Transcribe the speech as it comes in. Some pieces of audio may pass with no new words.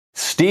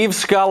Steve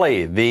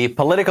Scully, the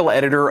political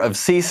editor of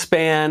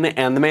C-SPAN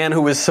and the man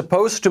who was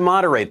supposed to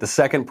moderate the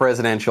second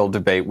presidential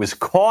debate, was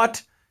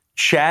caught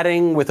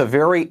chatting with a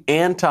very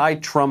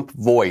anti-Trump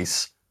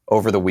voice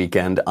over the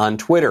weekend on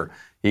Twitter.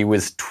 He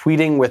was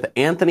tweeting with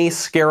Anthony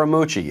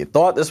Scaramucci. He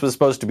thought this was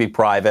supposed to be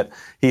private.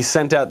 He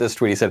sent out this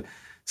tweet. He said,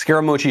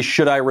 "Scaramucci,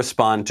 should I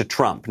respond to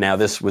Trump?" Now,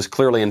 this was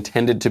clearly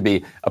intended to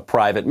be a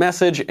private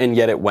message, and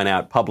yet it went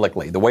out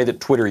publicly. The way that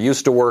Twitter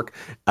used to work,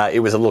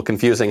 it was a little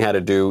confusing how to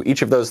do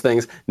each of those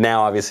things.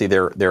 Now, obviously,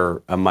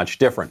 they're much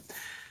different.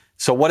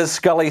 So what does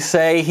Scully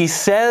say? He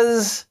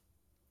says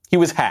he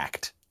was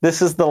hacked.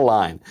 This is the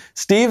line.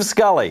 Steve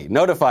Scully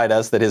notified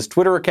us that his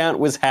Twitter account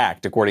was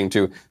hacked, according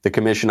to the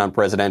Commission on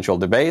Presidential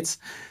Debates.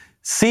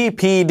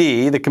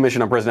 CPD, the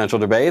Commission on Presidential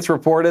Debates,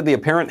 reported the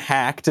apparent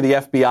hack to the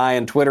FBI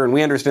and Twitter, and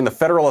we understand the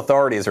federal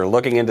authorities are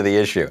looking into the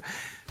issue.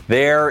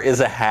 There is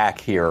a hack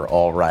here,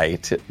 all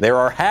right. There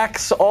are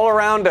hacks all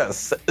around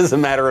us, as a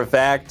matter of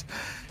fact.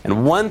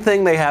 And one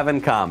thing they have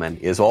in common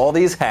is all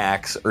these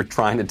hacks are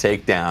trying to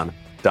take down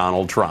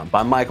Donald Trump.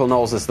 I'm Michael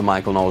Knowles. This is The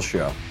Michael Knowles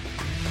Show.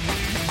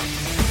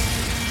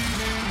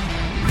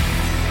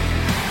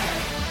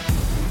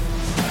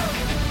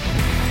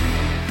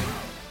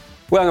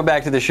 Welcome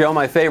back to the show.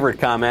 My favorite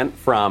comment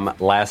from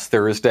last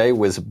Thursday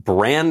was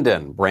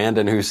Brandon.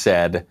 Brandon, who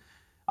said,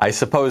 "I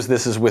suppose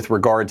this is with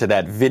regard to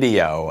that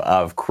video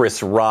of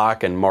Chris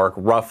Rock and Mark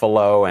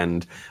Ruffalo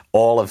and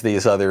all of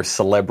these other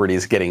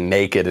celebrities getting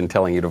naked and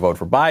telling you to vote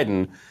for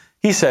Biden."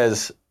 He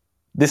says,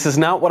 "This is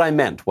not what I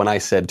meant when I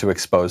said to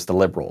expose the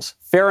liberals."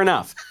 Fair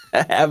enough.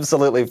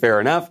 Absolutely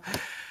fair enough.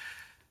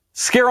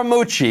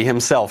 Scaramucci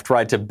himself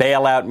tried to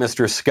bail out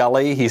Mr.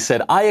 Scully. He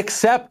said, "I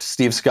accept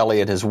Steve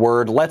Scully at his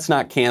word. Let's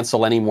not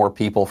cancel any more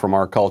people from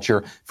our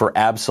culture for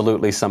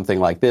absolutely something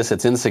like this.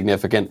 It's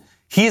insignificant.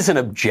 He's an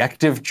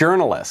objective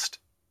journalist."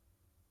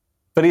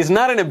 But he's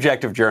not an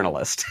objective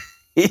journalist.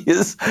 He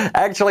is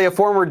actually a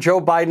former Joe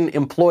Biden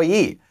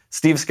employee.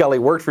 Steve Scully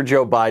worked for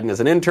Joe Biden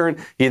as an intern.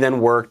 He then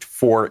worked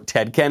for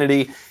Ted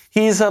Kennedy.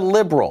 He's a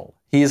liberal.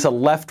 He's a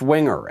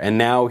left-winger, and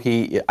now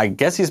I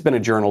guess he's been a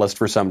journalist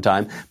for some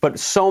time, but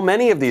so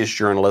many of these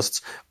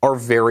journalists are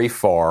very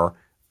far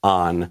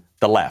on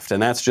the left,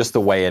 and that's just the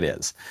way it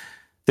is.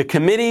 The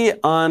Committee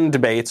on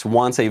Debates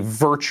wants a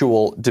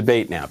virtual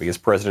debate now because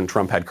President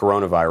Trump had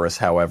coronavirus,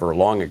 however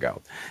long ago.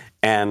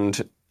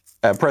 And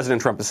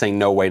President Trump is saying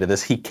no way to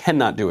this. He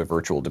cannot do a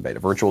virtual debate. A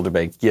virtual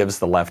debate gives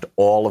the left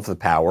all of the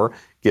power,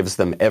 gives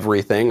them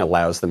everything,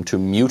 allows them to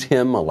mute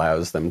him,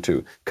 allows them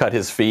to cut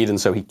his feed,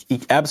 and so he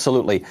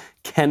absolutely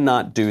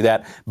cannot do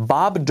that.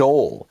 Bob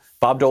Dole,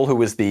 who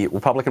was the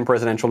Republican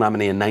presidential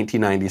nominee in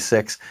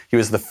 1996, he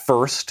was the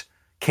first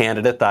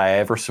candidate that I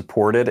ever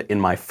supported. In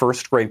my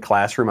first grade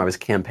classroom, I was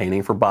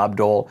campaigning for Bob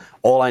Dole.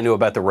 All I knew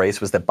about the race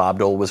was that Bob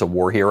Dole was a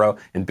war hero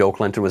and Bill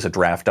Clinton was a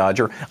draft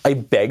dodger. I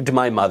begged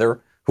my mother,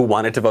 who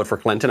wanted to vote for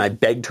Clinton. I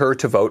begged her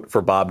to vote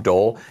for Bob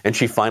Dole, and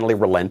she finally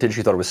relented.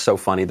 She thought it was so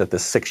funny that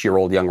this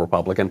 6-year-old young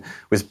Republican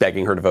was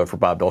begging her to vote for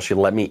Bob Dole. She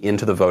let me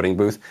into the voting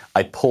booth.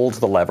 I pulled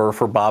the lever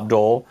for Bob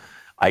Dole.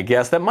 I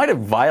guess that might have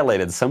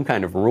violated some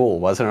kind of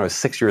rule, wasn't it? I was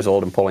 6 years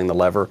old and pulling the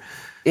lever.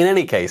 In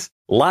any case,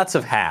 lots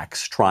of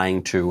hacks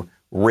trying to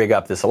rig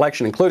up this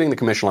election, including the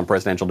Commission on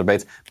Presidential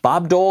Debates.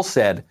 Bob Dole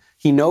said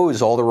he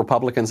knows all the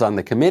Republicans on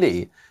the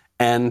committee,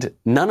 and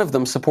none of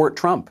them support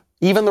Trump.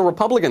 Even the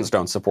Republicans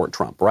don't support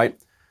Trump, right?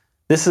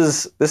 This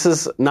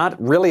is not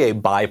really a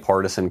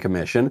bipartisan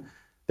commission.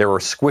 There are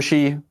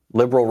squishy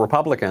liberal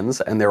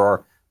Republicans and there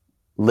are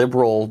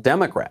liberal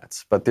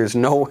Democrats, but there's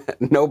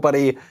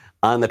nobody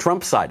on the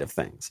Trump side of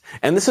things.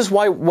 And this is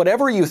why,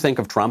 whatever you think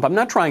of Trump, I'm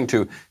not trying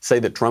to say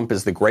that Trump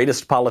is the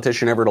greatest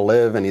politician ever to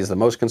live and he's the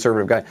most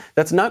conservative guy.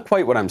 That's not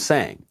quite what I'm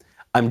saying.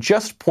 I'm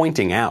just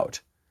pointing out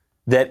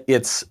that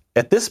it's,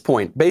 at this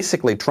point,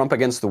 basically Trump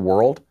against the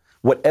world.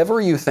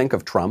 Whatever you think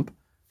of Trump,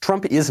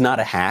 Trump is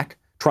not a hack.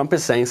 Trump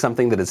is saying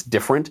something that is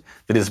different,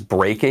 that is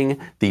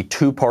breaking the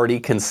two-party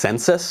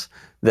consensus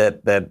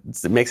that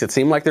makes it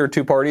seem like there are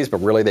two parties, but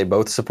really they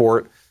both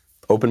support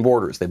open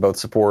borders. They both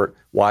support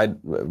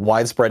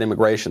widespread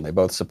immigration. They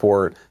both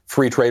support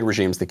free trade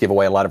regimes that give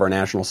away a lot of our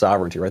national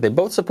sovereignty, right? They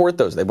both support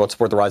those. They both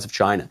support the rise of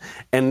China.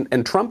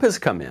 And Trump has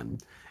come in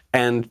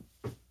and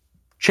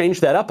changed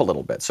that up a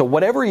little bit. So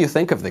whatever you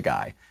think of the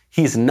guy,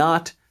 he's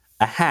not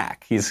a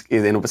hack.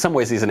 In some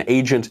ways, he's an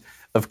agent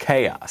of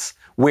chaos.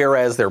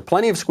 Whereas there are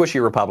plenty of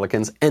squishy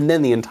Republicans and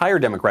then the entire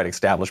Democratic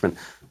establishment,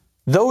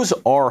 those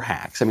are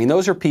hacks. I mean,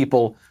 those are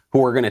people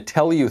who are going to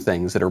tell you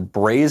things that are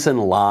brazen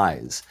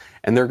lies,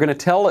 and they're going to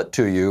tell it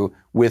to you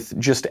with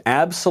just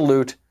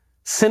absolute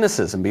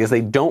cynicism because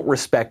they don't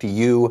respect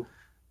you,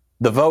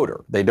 the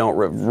voter. They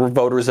don't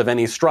voters of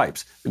any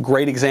stripes. A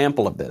great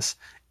example of this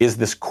is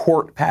this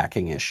court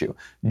packing issue.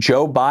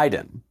 Joe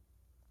Biden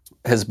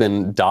has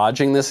been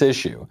dodging this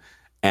issue.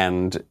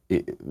 And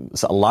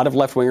a lot of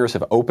left-wingers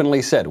have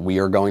openly said, we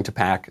are going to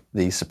pack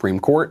the Supreme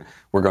Court.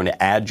 We're going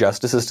to add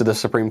justices to the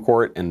Supreme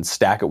Court and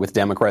stack it with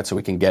Democrats so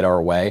we can get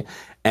our way.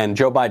 And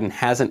Joe Biden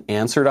hasn't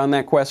answered on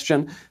that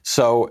question.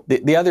 So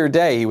the other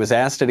day he was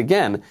asked it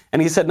again,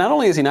 and he said not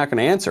only is he not going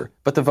to answer,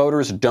 but the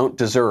voters don't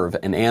deserve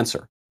an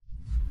answer.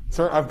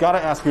 Sir, I've got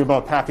to ask you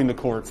about packing the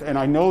courts. And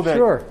I know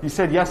that you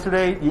said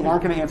yesterday you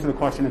aren't going to answer the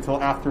question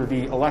until after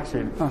the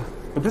election.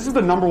 But this is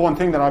the number one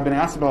thing that I've been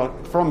asked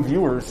about from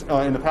viewers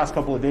in the past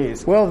couple of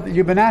days. Well,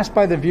 you've been asked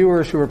by the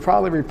viewers who are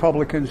probably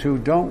Republicans who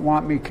don't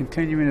want me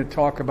continuing to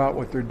talk about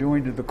what they're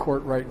doing to the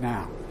court right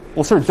now.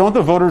 Well, sir, don't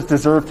the voters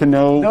deserve to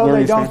know where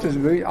you stand? No,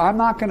 they don't. I'm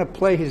not going to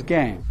play his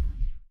game.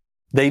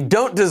 They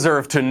don't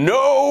deserve to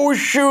know.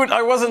 Shoot,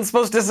 I wasn't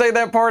supposed to say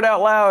that part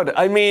out loud.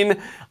 I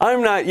mean,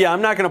 I'm not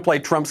going to play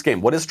Trump's game.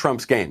 What is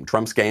Trump's game?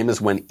 Trump's game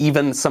is when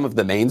even some of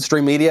the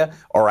mainstream media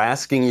are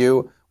asking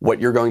you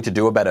what you're going to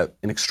do about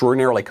an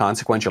extraordinarily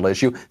consequential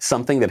issue,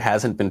 something that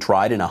hasn't been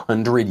tried in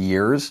 100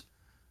 years,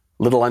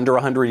 little under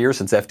 100 years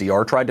since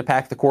FDR tried to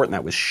pack the court, and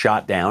that was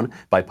shot down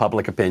by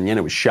public opinion.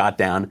 It was shot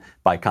down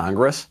by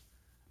Congress.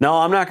 No,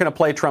 I'm not going to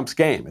play Trump's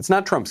game. It's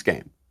not Trump's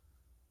game.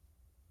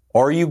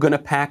 Are you going to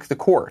pack the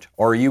court?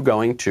 Are you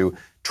going to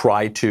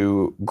try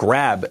to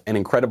grab an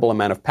incredible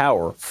amount of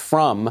power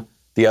from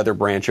the other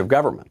branch of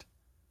government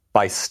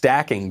by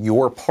stacking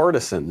your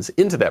partisans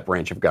into that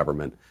branch of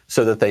government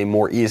so that they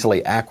more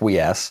easily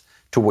acquiesce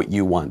to what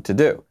you want to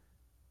do?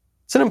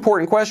 It's an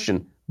important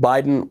question.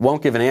 Biden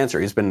won't give an answer.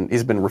 He's been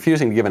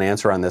refusing to give an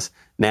answer on this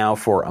now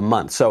for a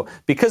month. So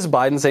because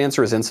Biden's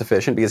answer is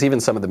insufficient, because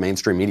even some of the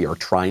mainstream media are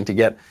trying to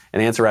get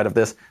an answer out of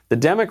this, the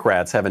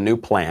Democrats have a new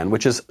plan,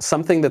 which is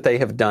something that they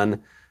have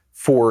done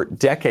for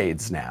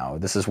decades now.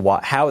 This is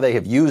how they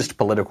have used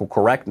political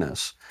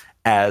correctness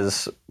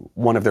as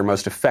one of their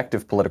most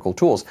effective political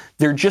tools.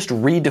 They're just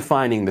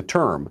redefining the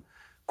term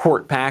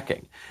court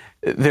packing.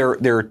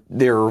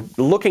 They're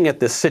looking at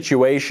this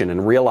situation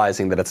and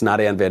realizing that it's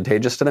not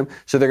advantageous to them,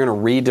 so they're going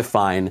to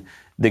redefine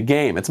the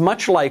game. It's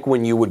much like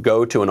when you would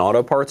go to an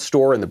auto parts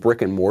store in the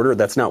brick and mortar.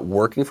 That's not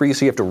working for you,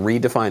 so you have to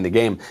redefine the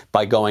game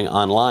by going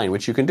online,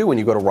 which you can do when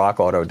you go to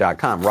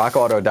rockauto.com.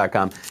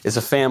 Rockauto.com is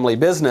a family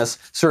business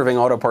serving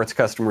auto parts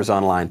customers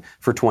online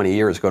for 20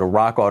 years. Go to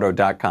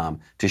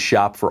rockauto.com to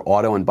shop for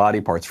auto and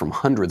body parts from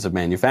hundreds of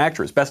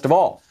manufacturers. Best of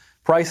all,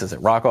 prices at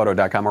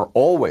rockauto.com are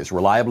always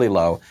reliably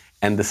low,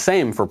 and the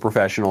same for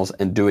professionals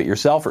and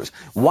do-it-yourselfers.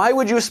 Why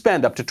would you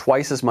spend up to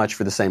twice as much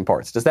for the same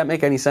parts? Does that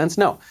make any sense?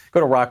 No. Go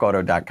to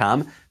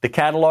rockauto.com. The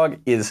catalog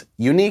is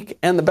unique,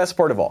 and the best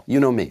part of all, you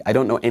know me. I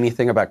don't know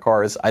anything about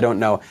cars. I don't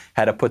know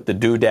how to put the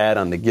doodad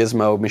on the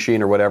gizmo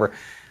machine or whatever.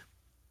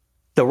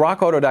 The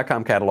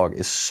rockauto.com catalog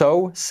is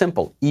so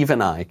simple,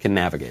 even I can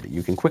navigate it.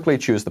 You can quickly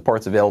choose the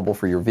parts available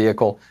for your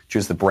vehicle,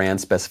 choose the brand,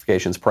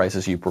 specifications,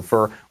 prices you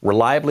prefer,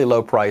 reliably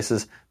low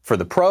prices for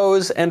the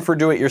pros and for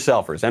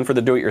do-it-yourselfers, and for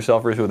the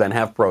do-it-yourselfers who then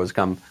have pros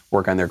come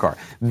work on their car.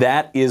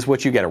 That is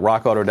what you get at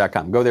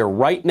rockauto.com. Go there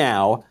right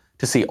now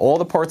to see all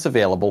the parts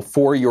available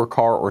for your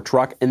car or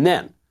truck, and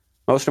then,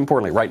 most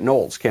importantly, write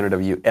Knowles,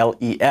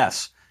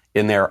 K-N-O-W-L-E-S,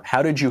 in their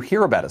How Did You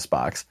Hear About Us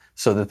box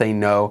so that they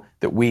know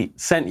that we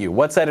sent you.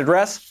 What's that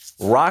address?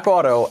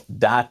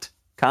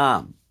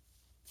 rockauto.com.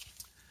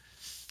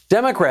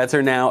 Democrats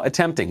are now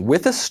attempting,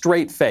 with a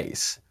straight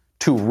face,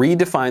 to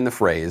redefine the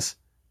phrase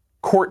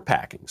court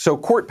packing. So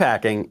court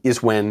packing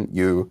is when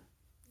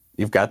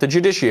you've got the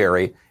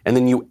judiciary and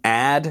then you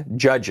add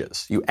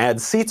judges. You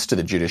add seats to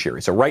the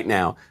judiciary. So right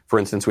now, for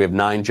instance, we have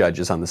 9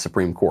 judges on the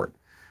Supreme Court.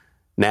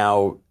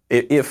 Now,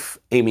 if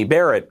Amy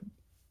Barrett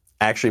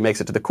actually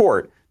makes it to the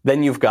court,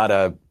 then you've got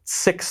a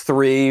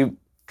 6-3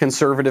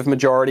 conservative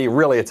majority.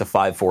 Really, it's a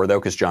 5-4, though,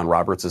 because John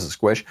Roberts is a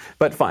squish.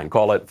 But fine,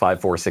 call it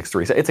 5-4,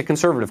 6-3. So it's a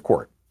conservative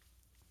court.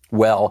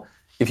 Well,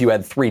 if you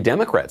add 3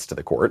 Democrats to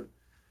the court,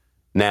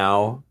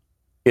 now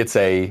it's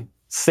a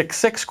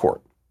 6-6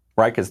 court,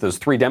 right? Because those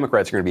 3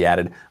 Democrats are going to be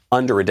added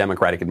under a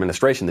Democratic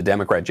administration. The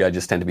Democrat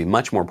judges tend to be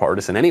much more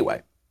partisan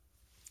anyway.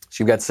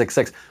 So you've got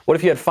 6-6. What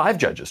if you had 5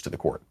 judges to the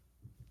court?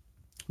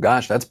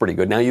 Gosh, that's pretty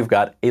good. Now you've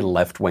got a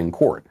left-wing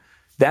court.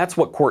 That's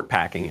what court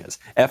packing is.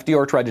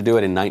 FDR tried to do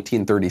it in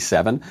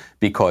 1937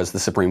 because the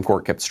Supreme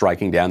Court kept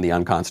striking down the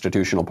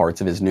unconstitutional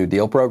parts of his New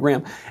Deal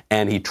program,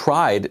 and he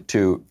tried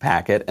to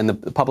pack it, and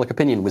the public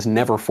opinion was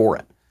never for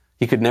it.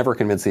 He could never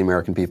convince the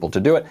American people to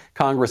do it.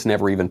 Congress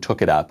never even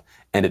took it up,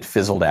 and it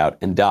fizzled out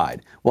and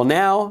died. Well,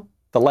 now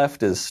the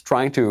left is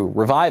trying to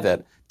revive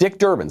it. Dick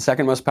Durbin,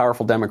 second most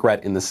powerful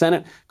Democrat in the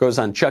Senate, goes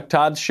on Chuck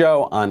Todd's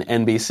show on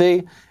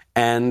NBC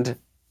and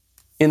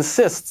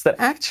insists that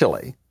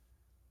actually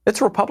it's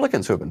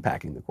Republicans who have been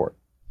packing the court.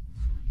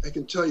 I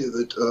can tell you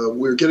that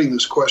we're getting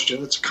this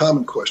question. It's a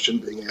common question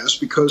being asked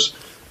because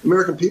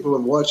American people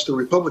have watched the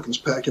Republicans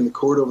packing the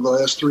court over the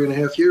last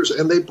 3.5 years,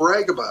 and they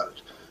brag about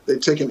it. They've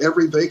taken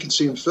every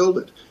vacancy and filled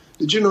it.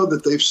 Did you know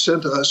that they've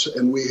sent us,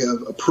 and we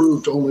have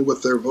approved only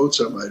with their votes,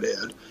 I might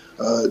add,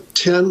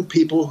 10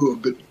 people who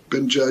have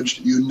been judged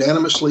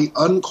unanimously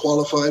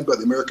unqualified by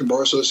the American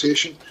Bar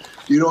Association.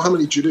 Do you know how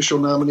many judicial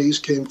nominees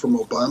came from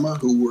Obama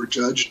who were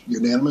judged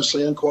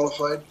unanimously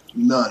unqualified?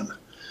 None.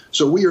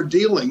 So we are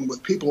dealing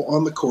with people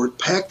on the court,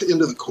 packed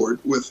into the court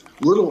with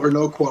little or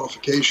no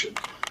qualification,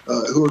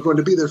 who are going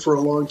to be there for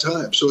a long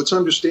time. So it's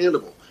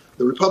understandable.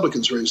 The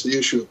Republicans raised the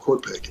issue of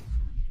court packing.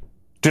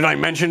 Did I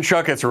mention,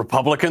 Chuck, it's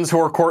Republicans who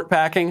are court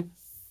packing?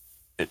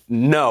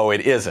 No,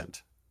 it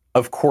isn't.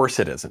 Of course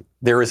it isn't.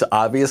 There is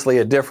obviously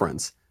a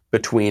difference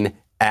between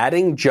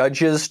adding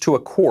judges to a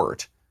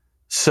court,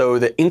 so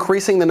that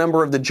increasing the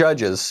number of the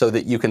judges so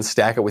that you can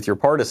stack it with your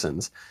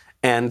partisans,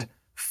 and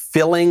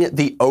filling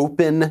the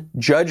open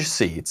judge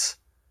seats,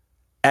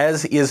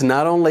 as is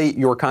not only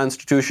your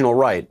constitutional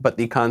right, but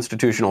the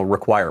constitutional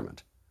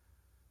requirement.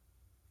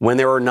 When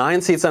there are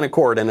 9 seats on a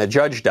court and a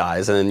judge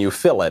dies and then you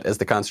fill it as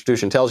the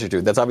Constitution tells you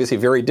to, that's obviously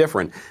very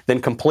different than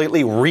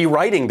completely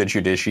rewriting the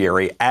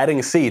judiciary,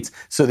 adding seats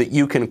so that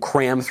you can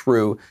cram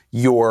through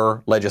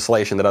your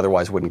legislation that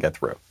otherwise wouldn't get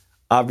through.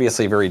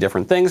 Obviously very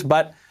different things,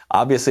 but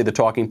obviously the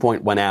talking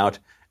point went out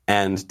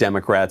and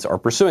Democrats are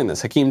pursuing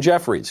this. Hakeem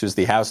Jeffries, who's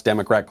the House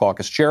Democrat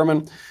Caucus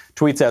chairman,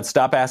 tweets out,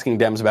 "Stop asking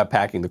Dems about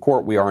packing the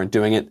court. We aren't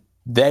doing it.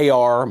 They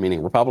are,"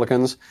 meaning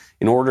Republicans,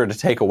 "in order to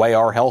take away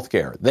our health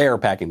care. They're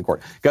packing the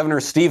court."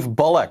 Governor Steve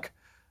Bullock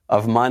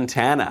of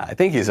Montana, I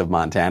think he's of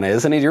Montana,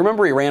 isn't he? Do you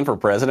remember he ran for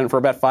president for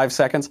about 5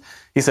 seconds?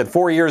 He said,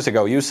 4 years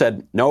ago, you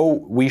said,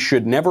 no, we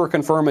should never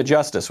confirm a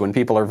justice when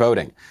people are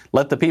voting.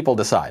 Let the people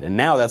decide. And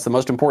now that's the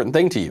most important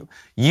thing to you.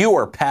 You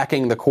are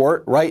packing the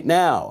court right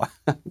now.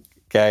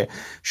 Okay.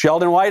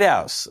 Sheldon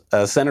Whitehouse,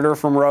 a senator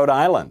from Rhode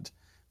Island.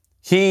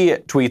 He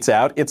tweets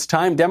out, "It's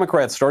time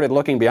Democrats started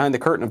looking behind the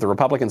curtain of the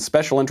Republican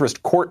special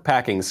interest court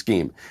packing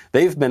scheme.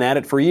 They've been at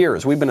it for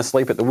years. We've been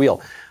asleep at the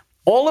wheel."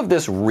 All of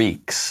this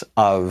reeks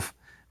of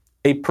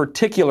a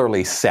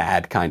particularly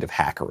sad kind of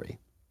hackery.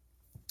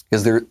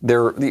 Because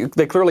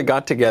they clearly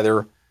got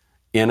together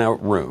in a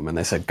room and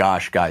they said,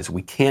 gosh, guys,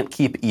 we can't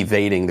keep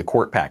evading the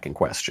court packing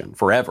question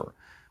forever.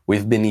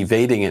 We've been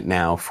evading it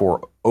now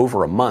for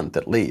over a month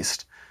at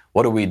least.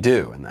 What do we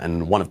do?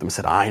 And one of them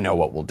said, I know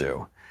what we'll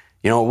do.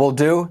 You know what we'll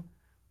do?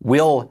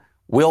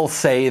 We'll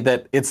say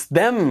that it's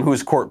them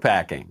who's court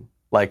packing.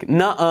 Like,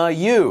 nuh-uh,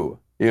 you.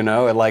 You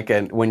know, like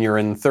when you're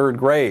in 3rd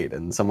grade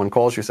and someone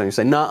calls you something, you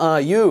say, nuh-uh,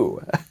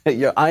 you.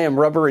 I am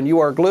rubber and you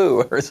are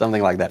glue, or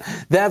something like that.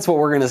 That's what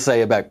we're going to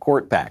say about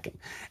court packing.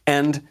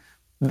 And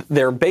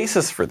their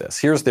basis for this,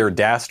 here's their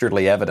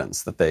dastardly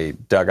evidence that they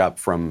dug up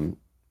from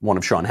one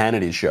of Sean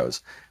Hannity's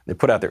shows. They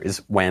put out there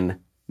is when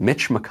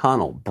Mitch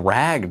McConnell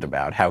bragged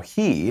about how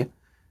he,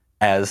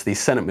 as the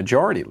Senate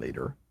Majority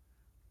Leader,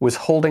 was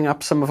holding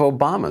up some of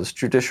Obama's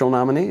judicial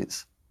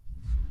nominees.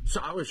 So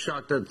I was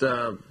shocked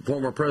that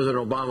former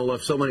President Obama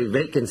left so many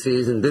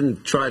vacancies and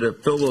didn't try to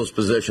fill those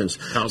positions.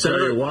 I'll tell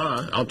you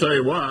why.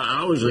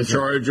 I was in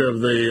charge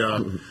of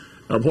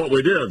of what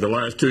we did the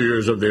last 2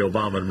 years of the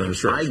Obama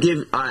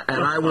administration.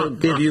 I will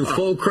give you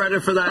full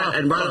credit for that.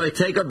 And by the way,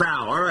 take a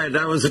bow. All right,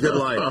 that was a good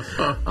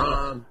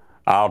line.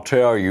 I'll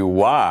tell you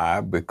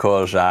why,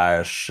 because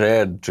I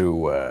said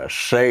to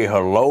say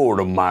hello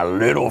to my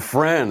little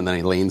friend. And then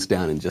he leans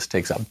down and just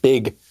takes a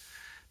big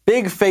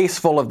face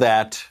full of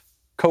that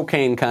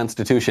cocaine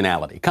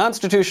constitutionality.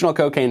 Constitutional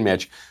cocaine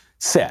Mitch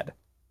said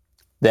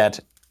that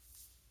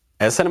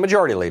as Senate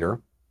Majority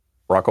Leader,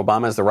 Barack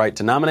Obama has the right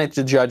to nominate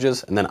the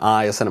judges, and then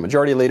I, as Senate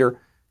Majority Leader,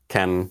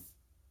 can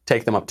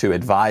take them up to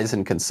advise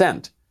and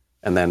consent.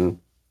 And then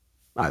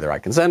either I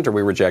consent or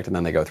we reject, and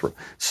then they go through.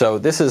 So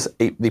this is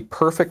the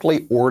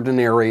perfectly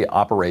ordinary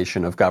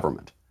operation of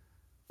government,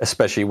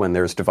 especially when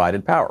there's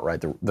divided power, right?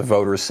 The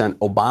voters sent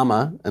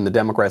Obama and the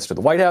Democrats to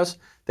the White House.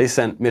 They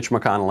sent Mitch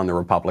McConnell and the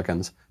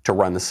Republicans to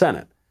run the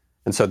Senate.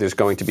 And so there's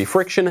going to be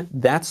friction.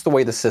 That's the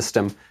way the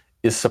system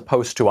is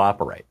supposed to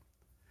operate.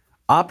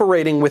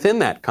 Operating within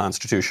that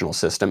constitutional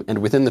system and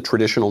within the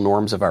traditional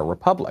norms of our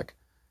republic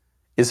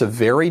is a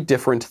very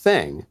different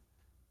thing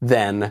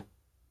than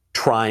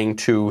trying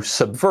to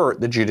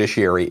subvert the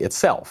judiciary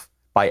itself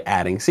by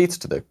adding seats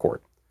to the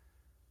court.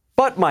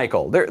 But,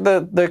 Michael,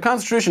 the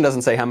Constitution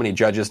doesn't say how many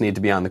judges need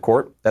to be on the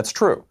court. That's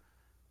true.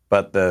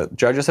 But the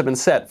judges have been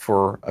set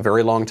for a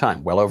very long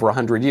time, well over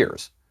 100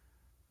 years.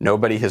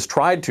 Nobody has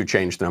tried to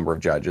change the number of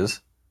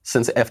judges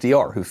since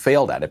FDR, who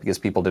failed at it because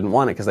people didn't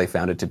want it because they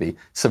found it to be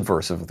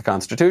subversive of the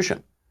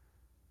Constitution.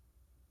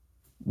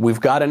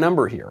 We've got a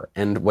number here,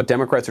 and what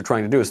Democrats are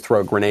trying to do is throw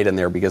a grenade in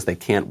there because they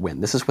can't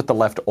win. This is what the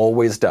left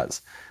always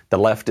does. The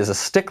left is a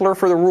stickler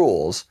for the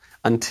rules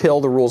until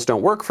the rules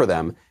don't work for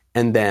them,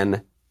 and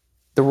then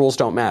the rules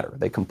don't matter.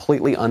 They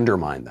completely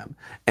undermine them.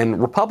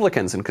 And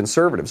Republicans and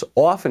conservatives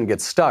often get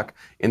stuck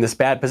in this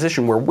bad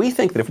position where we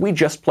think that if we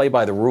just play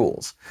by the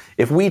rules,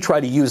 if we try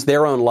to use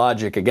their own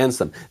logic against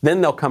them, then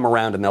they'll come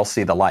around and they'll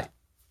see the light.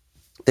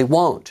 They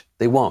won't.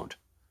 They won't.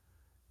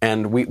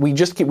 And we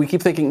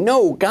keep thinking,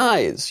 no,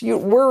 guys,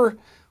 we're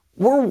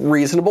we're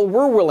reasonable.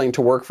 We're willing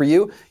to work for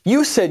you.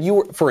 You said you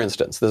were, for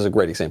instance, this is a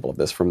great example of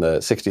this from the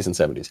 60s and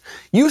 70s.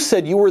 You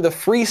said you were the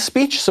free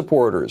speech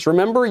supporters.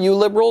 Remember, you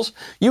liberals?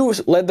 You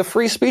led the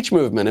free speech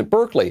movement at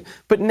Berkeley.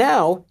 But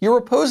now you're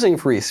opposing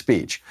free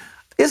speech.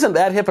 Isn't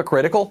that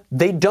hypocritical?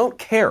 They don't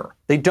care.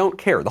 They don't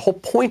care. The whole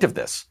point of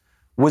this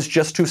was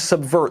just to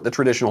subvert the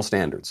traditional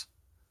standards.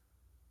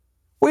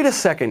 Wait a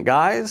second,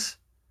 guys.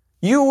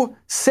 You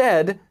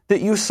said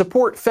that you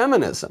support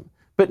feminism.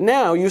 But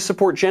now you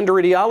support gender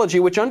ideology,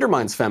 which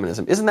undermines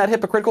feminism. Isn't that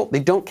hypocritical?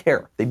 They don't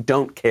care. They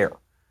don't care.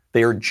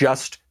 They are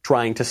just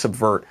trying to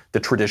subvert the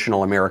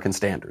traditional American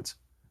standards.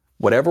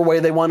 Whatever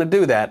way they want to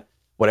do that,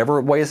 whatever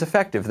way is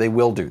effective, they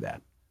will do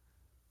that.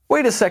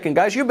 Wait a second,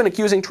 guys. You've been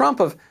accusing Trump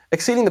of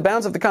exceeding the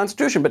bounds of the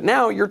Constitution, but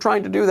now you're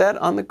trying to do that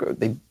on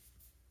the...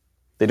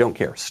 They don't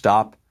care.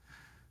 Stop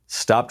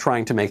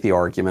trying to make the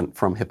argument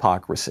from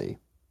hypocrisy.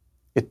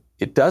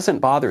 It doesn't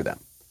bother them.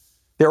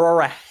 There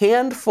are a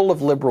handful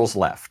of liberals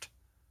left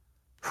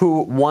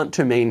who want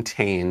to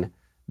maintain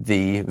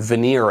the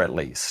veneer, at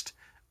least,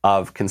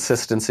 of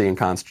consistency and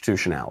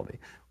constitutionality.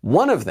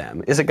 One of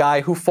them is a guy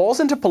who falls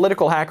into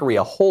political hackery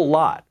a whole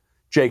lot,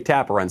 Jake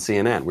Tapper on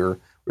CNN. We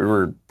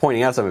were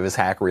pointing out some of his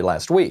hackery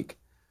last week.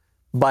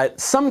 But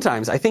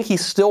sometimes I think he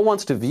still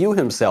wants to view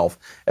himself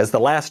as the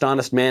last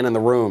honest man in the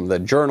room, the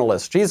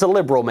journalist. He's a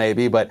liberal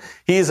maybe, but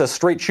he's a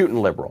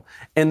straight-shooting liberal.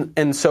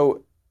 And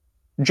so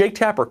Jake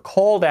Tapper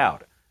called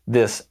out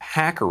this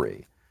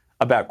hackery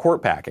about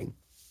court packing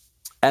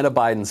and a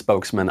Biden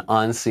spokesman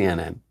on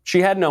CNN.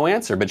 She had no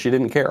answer, but she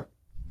didn't care.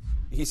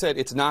 He said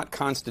it's not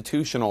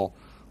constitutional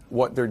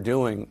what they're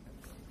doing.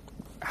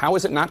 How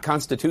is it not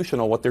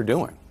constitutional what they're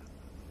doing?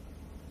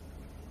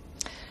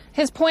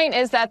 His point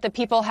is that the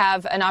people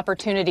have an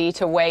opportunity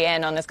to weigh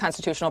in on this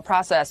constitutional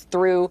process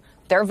through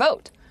their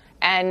vote.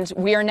 And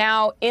we are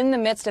now in the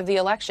midst of the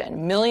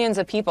election. Millions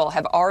of people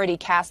have already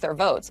cast their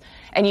votes.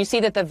 And you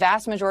see that the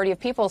vast majority of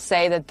people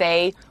say that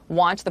they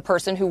want the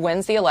person who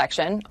wins the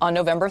election on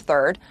November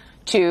 3rd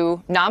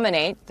to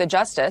nominate the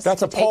justice.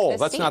 That's to a poll.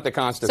 That's seat. not the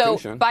Constitution.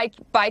 So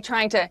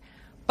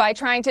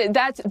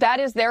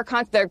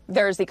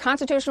there's the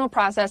constitutional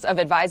process of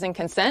advise and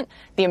consent.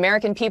 The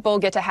American people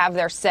get to have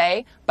their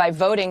say by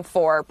voting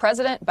for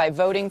president, by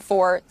voting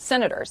for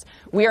senators.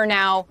 We are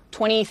now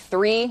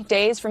 23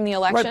 days from the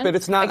election. Right, but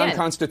it's not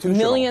unconstitutional.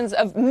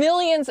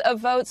 Millions of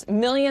votes.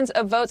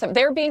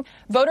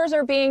 Voters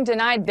are being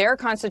denied their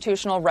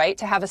constitutional right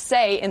to have a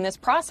say in this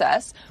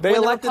process. They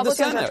when elected the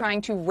Republicans Senate. are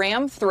trying to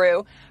ram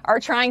through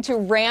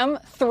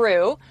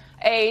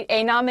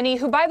a nominee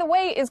who, by the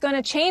way, is going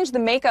to change the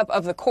makeup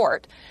of the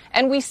court.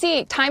 And we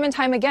see time and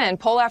time again,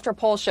 poll after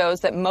poll shows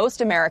that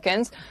most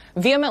Americans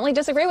vehemently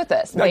disagree with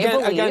this. They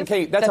believe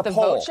Kate, that's that a the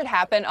poll. vote should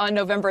happen on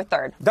November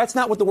 3rd. That's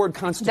not what the word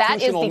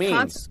constitutional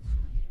means.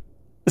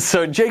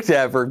 So Jake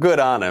Tapper, good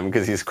on him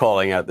because he's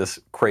calling out this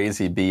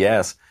crazy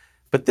BS.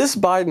 But this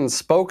Biden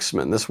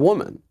spokesman, this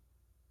woman,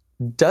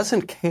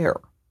 doesn't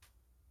care.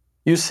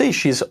 You see,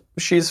 she's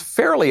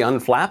fairly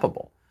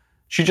unflappable.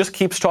 She just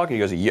keeps talking. She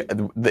goes, yeah,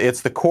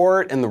 it's the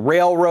court and the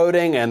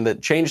railroading and the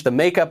change the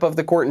makeup of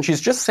the court. And she's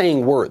just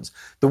saying words.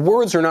 The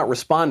words are not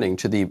responding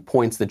to the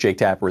points that Jake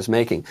Tapper is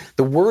making.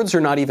 The words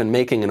are not even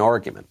making an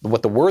argument.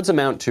 What the words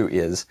amount to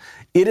is,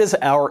 it is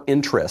our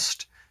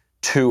interest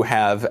to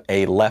have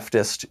a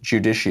leftist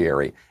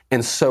judiciary.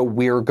 And so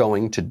we're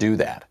going to do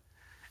that.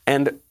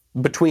 And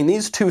between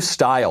these two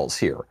styles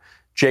here,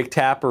 Jake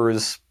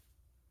Tapper's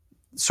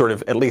sort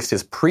of at least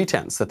his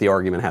pretense that the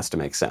argument has to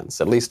make sense,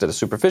 at least at a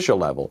superficial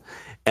level,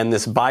 and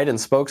this Biden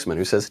spokesman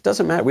who says, it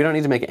doesn't matter, we don't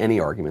need to make any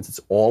arguments,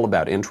 it's all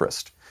about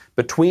interest.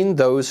 Between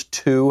those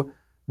two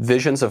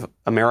visions of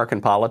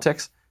American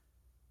politics,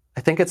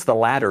 I think it's the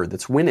latter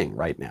that's winning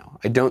right now.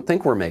 I don't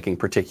think we're making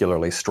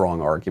particularly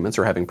strong arguments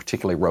or having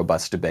particularly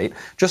robust debate.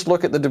 Just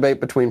look at the debate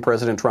between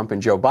President Trump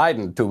and Joe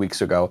Biden 2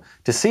 weeks ago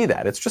to see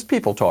that. It's just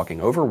people talking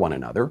over one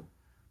another.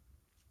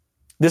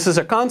 This is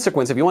a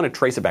consequence, if you want to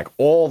trace it back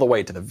all the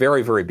way to the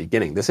very, very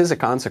beginning, this is a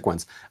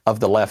consequence of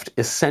the left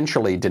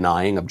essentially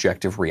denying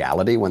objective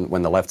reality.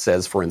 When the left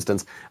says, for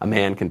instance, a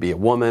man can be a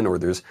woman, or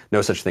there's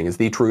no such thing as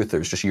the truth,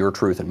 there's just your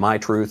truth and my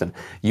truth, and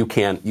you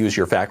can't use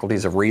your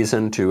faculties of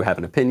reason to have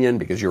an opinion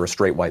because you're a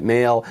straight white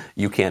male,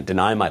 you can't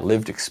deny my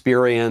lived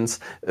experience,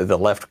 the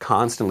left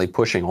constantly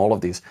pushing all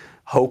of these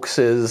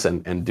hoaxes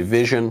and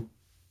division.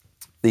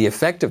 The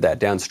effect of that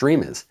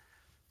downstream is,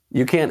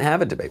 you can't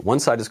have a debate.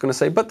 One side is going to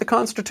say, but the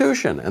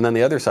Constitution. And then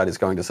the other side is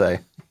going to say,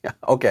 yeah,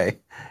 okay,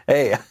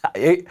 hey,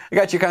 I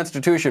got your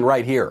Constitution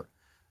right here.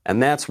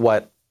 And that's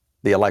what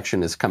the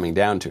election is coming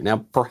down to.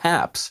 Now,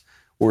 perhaps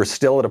we're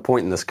still at a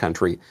point in this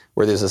country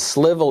where there's a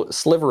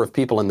sliver of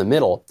people in the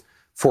middle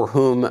for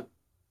whom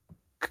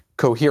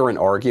coherent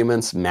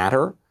arguments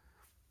matter.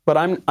 But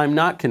I'm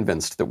not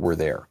convinced that we're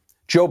there.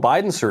 Joe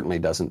Biden certainly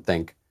doesn't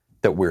think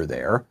that we're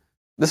there.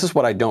 This is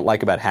what I don't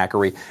like about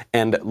hackery.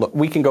 And look,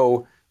 we can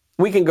go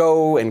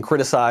and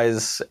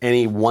criticize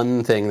any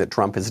one thing that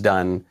Trump has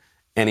done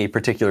any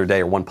particular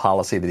day or one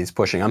policy that he's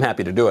pushing. I'm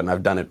happy to do it, and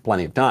I've done it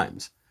plenty of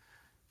times.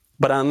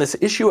 But on this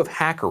issue of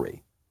hackery,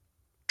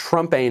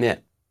 Trump ain't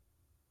it.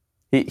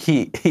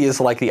 He is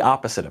like the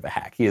opposite of a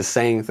hack. He is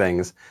saying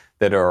things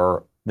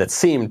that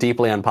seem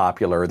deeply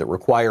unpopular, that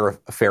require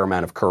a fair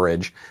amount of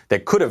courage,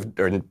 that could have,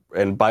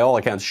 and by all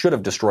accounts, should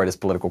have destroyed his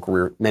political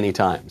career many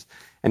times,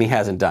 and he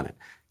hasn't done it.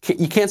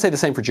 You can't say the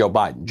same for Joe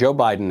Biden. Joe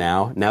Biden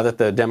now that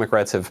the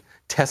Democrats have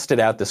tested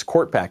out this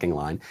court packing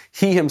line,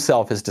 he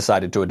himself has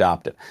decided to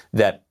adopt it,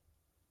 that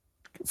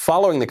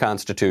following the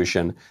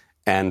Constitution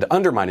and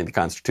undermining the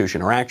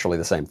Constitution are actually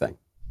the same thing.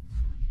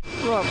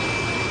 Look,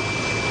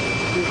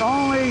 the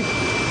only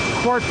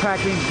court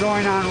packing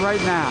going on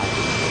right now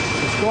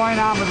is going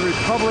on with the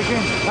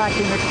Republicans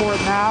packing the court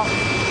now.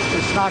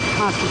 It's not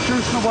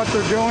constitutional what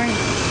they're doing.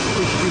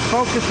 We should be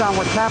focused on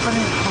what's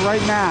happening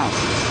right now.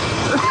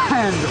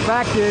 And the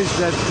fact is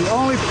that the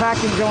only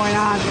packing going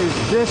on is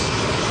this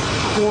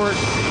court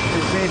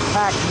is being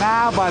packed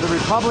now by the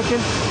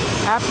Republicans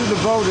after the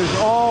vote has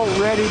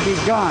already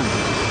begun.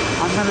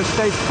 I'm going to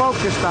stay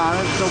focused on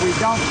it so we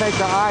don't take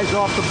our eyes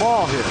off the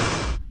ball here.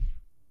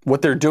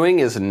 What they're doing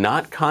is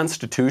not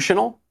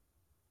constitutional?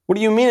 What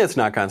do you mean it's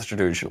not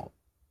constitutional?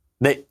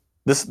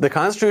 The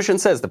Constitution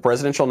says the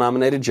president shall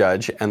nominate a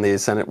judge and the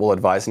Senate will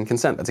advise and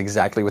consent. That's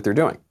exactly what they're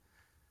doing.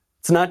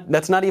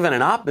 That's not even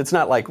it's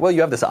not like, well,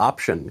 you have this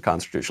option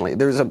constitutionally.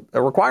 There's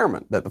a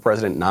requirement that the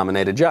president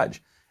nominate a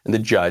judge, and the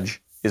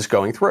judge is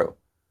going through.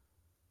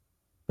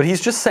 But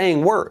he's just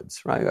saying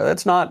words, right?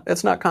 That's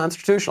not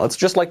constitutional. It's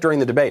just like during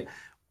the debate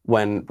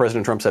when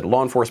President Trump said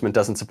law enforcement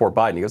doesn't support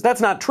Biden. He goes,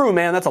 that's not true,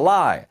 man. That's a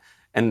lie.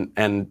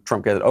 And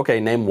Trump goes,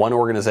 okay, name one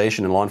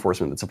organization in law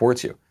enforcement that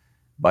supports you.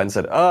 Biden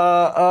said,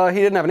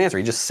 he didn't have an answer.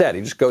 He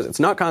just goes, it's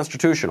not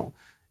constitutional.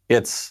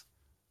 It's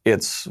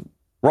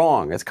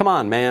wrong. Come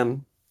on,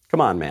 man.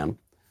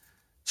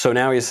 So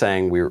now he's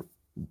saying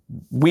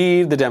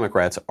we, the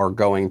Democrats, are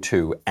going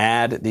to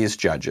add these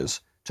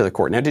judges to the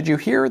court. Now, did you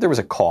hear there was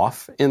a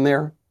cough in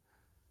there?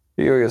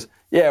 He goes,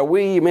 yeah,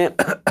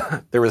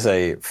 there was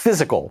a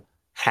physical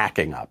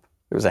hacking up.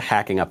 There was a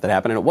hacking up that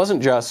happened. And it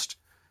wasn't just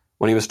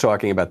when he was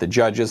talking about the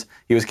judges.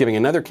 He was giving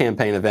another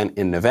campaign event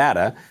in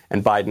Nevada,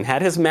 and Biden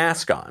had his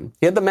mask on.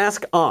 He had the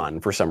mask on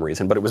for some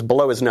reason, but it was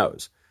below his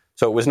nose.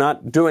 So it was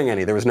not doing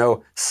there was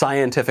no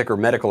scientific or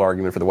medical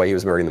argument for the way he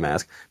was wearing the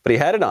mask, but he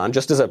had it on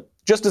just as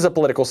a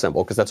political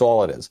symbol, because that's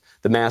all it is.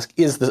 The mask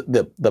is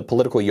the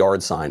political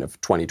yard sign of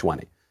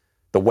 2020.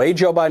 The way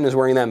Joe Biden is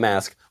wearing that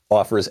mask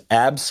offers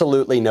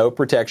absolutely no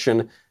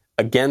protection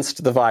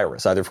against the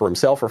virus, either for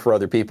himself or for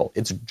other people.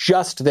 It's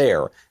just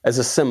there as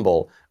a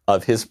symbol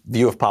of his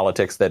view of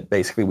politics that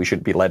basically we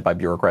should be led by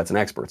bureaucrats and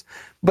experts.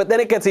 But then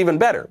it gets even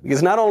better,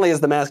 because not only is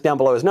the mask down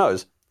below his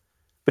nose,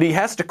 but he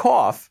has to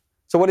cough.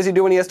 So what does he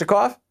do when he has to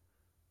cough?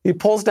 He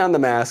pulls down the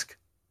mask,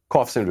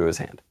 coughs into his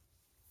hand.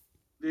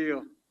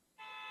 Deal.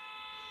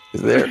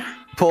 Is there?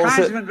 Pulls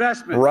it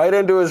right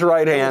into his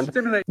right hand.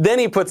 Then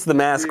he puts the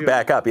mask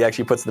back up. He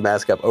actually puts the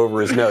mask up over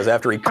his nose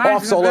after he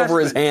coughs all over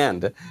his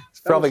hand.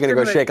 He's probably going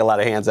to go shake a lot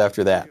of hands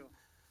after that.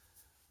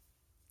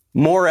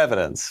 More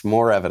evidence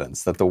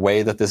that the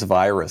way that this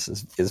virus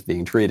is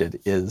being treated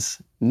is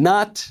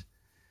not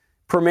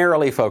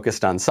primarily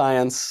focused on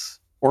science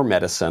or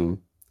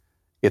medicine.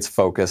 It's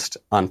focused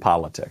on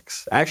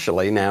politics.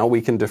 Actually, now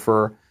we can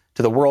defer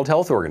to the World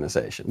Health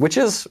Organization, which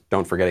is,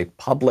 don't forget, a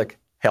public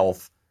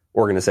health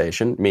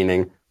organization,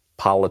 meaning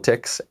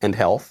politics and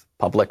health.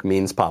 Public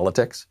means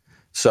politics.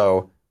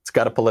 So it's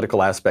got a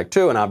political aspect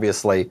too, and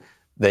obviously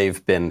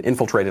they've been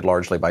infiltrated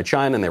largely by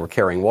China, and they were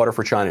carrying water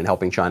for China and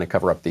helping China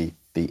cover up the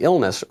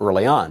illness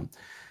early on.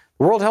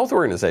 The World Health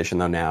Organization,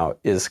 though, now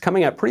is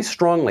coming out pretty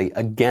strongly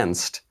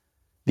against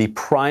the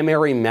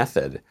primary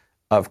method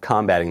of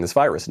combating this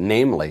virus,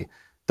 namely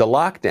the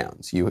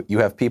lockdowns. You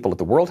have people at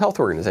the World Health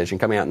Organization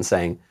coming out and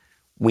saying,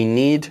 we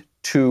need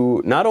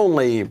to not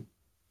only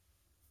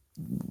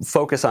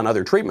focus on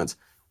other treatments,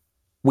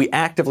 we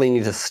actively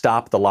need to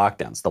stop the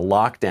lockdowns. The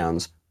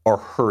lockdowns are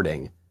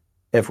hurting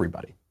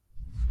everybody.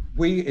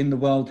 We in the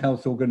World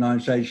Health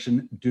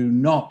Organization do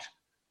not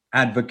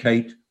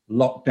advocate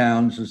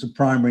lockdowns as a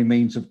primary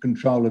means of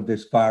control of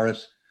this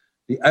virus.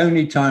 The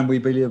only time we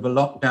believe a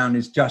lockdown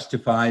is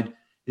justified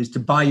is to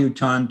buy you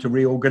time to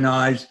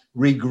reorganize,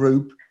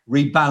 regroup,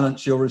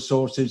 rebalance your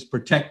resources,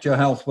 protect your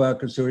health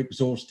workers who are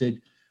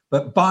exhausted.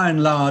 But by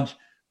and large,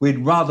 we'd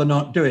rather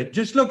not do it.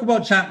 Just look at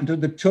what's happened to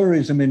the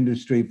tourism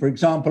industry, for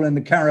example, in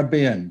the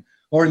Caribbean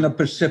or in the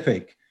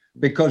Pacific,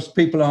 because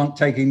people aren't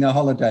taking their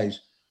holidays.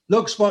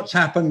 Look what's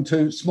happened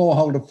to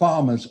smallholder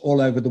farmers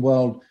all over the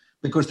world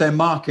because their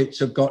markets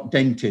have got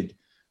dented.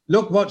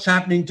 Look what's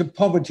happening to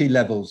poverty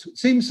levels. It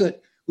seems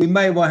that we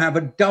may well have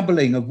a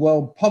doubling of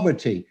world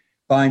poverty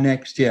by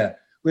next year.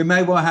 We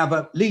may well have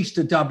at least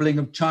a doubling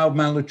of child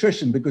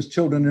malnutrition because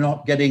children are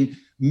not getting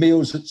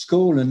meals at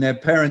school and their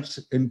parents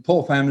in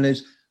poor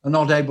families are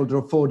not able to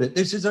afford it.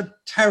 This is a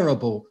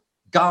terrible,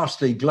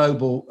 ghastly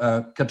global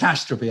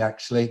catastrophe,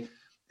 actually.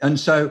 And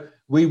so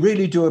we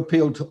really do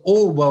appeal to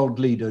all world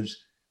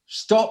leaders.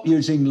 Stop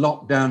using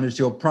lockdown as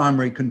your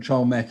primary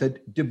control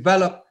method.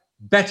 Develop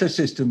better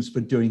systems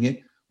for doing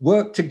it.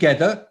 Work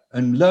together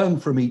and learn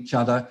from each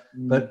other.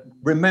 But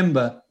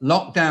remember,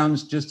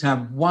 lockdowns just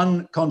have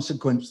one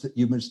consequence that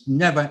you must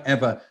never,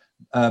 ever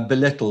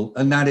belittle,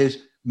 and that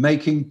is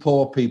making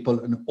poor people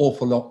an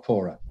awful lot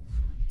poorer.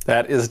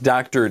 That is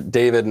Dr.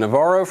 David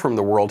Navarro from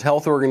the World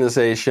Health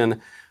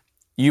Organization.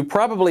 You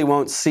probably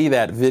won't see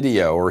that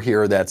video or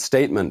hear that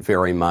statement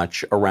very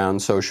much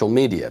around social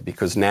media,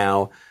 because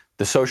now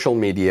the social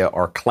media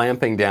are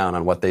clamping down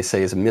on what they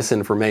say is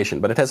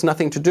misinformation. But it has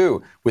nothing to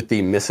do with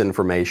the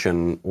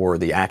misinformation or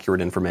the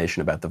accurate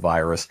information about the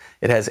virus.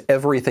 It has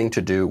everything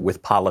to do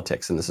with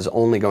politics, and this is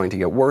only going to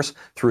get worse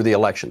through the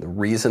election. The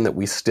reason that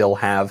we still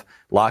have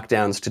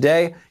lockdowns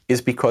today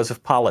is because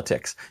of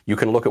politics. You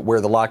can look at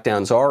where the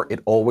lockdowns are.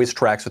 It always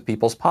tracks with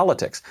people's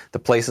politics. The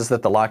places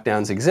that the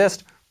lockdowns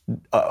exist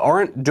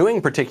aren't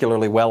doing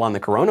particularly well on the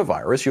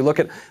coronavirus. You look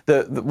at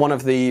one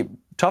of the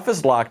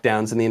toughest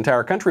lockdowns in the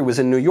entire country was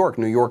in New York.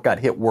 New York got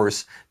hit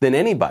worse than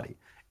anybody.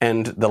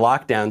 And the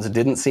lockdowns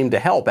didn't seem to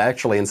help.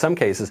 Actually, in some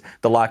cases,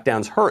 the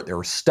lockdowns hurt. There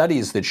are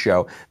studies that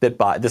show that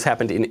this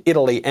happened in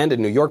Italy and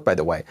in New York, by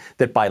the way,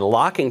 that by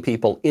locking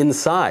people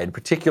inside,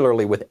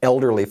 particularly with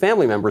elderly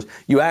family members,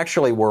 you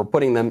actually were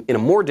putting them in a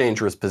more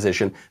dangerous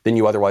position than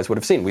you otherwise would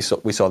have seen. We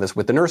saw this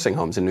with the nursing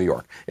homes in New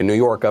York. In New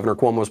York, Governor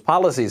Cuomo's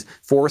policies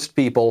forced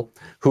people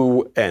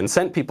and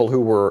sent people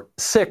who were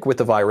sick with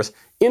the virus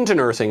into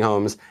nursing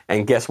homes,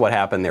 and guess what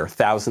happened there?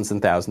 Thousands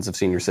and thousands of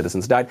senior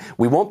citizens died.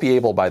 We won't be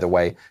able, by the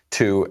way,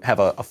 to have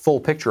a full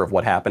picture of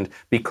what happened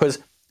because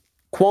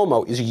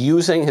Cuomo is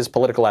using his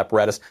political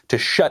apparatus to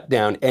shut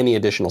down any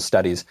additional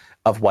studies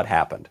of what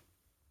happened.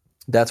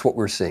 That's what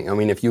we're seeing. I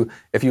mean, if you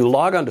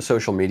log onto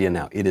social media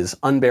now, it is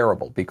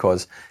unbearable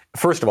because,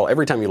 first of all,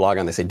 every time you log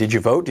on, they say, "Did you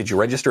vote? Did you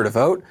register to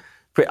vote?"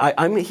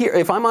 I'm here.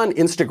 If I'm on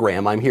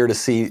Instagram, I'm here to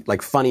see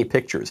like funny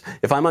pictures.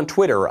 If I'm on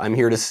Twitter, I'm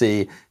here to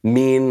see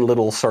mean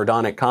little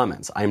sardonic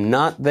comments. I'm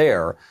not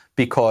there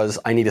because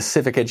I need a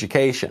civic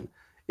education.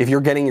 If you're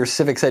getting your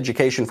civics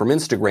education from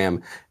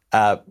Instagram,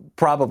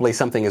 probably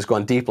something has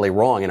gone deeply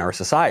wrong in our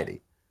society.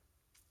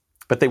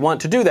 But they want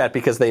to do that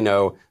because they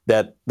know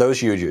that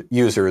those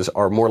users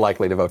are more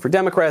likely to vote for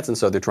Democrats, and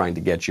so they're trying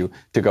to get you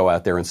to go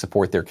out there and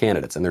support their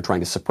candidates. And they're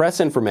trying to suppress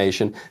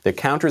information that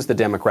counters the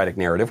Democratic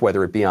narrative,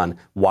 whether it be on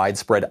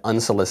widespread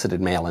unsolicited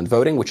mail-in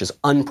voting, which is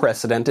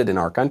unprecedented in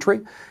our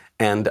country,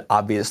 and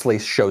obviously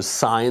shows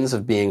signs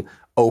of being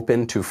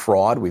open to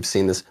fraud. We've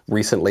seen this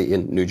recently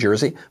in New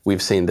Jersey.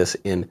 We've seen this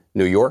in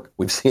New York.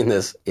 We've seen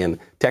this in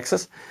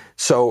Texas.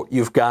 So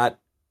you've got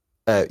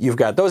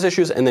those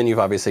issues, and then you've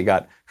obviously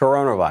got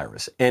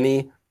coronavirus.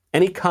 Any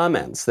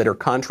comments that are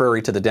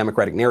contrary to the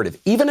Democratic narrative,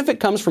 even if it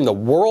comes from the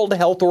World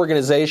Health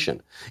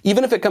Organization,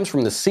 even if it comes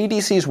from the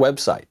CDC's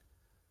website,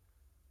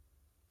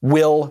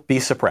 will be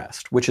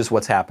suppressed, which is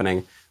what's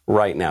happening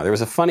right now. There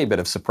was a funny bit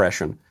of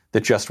suppression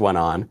that just went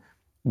on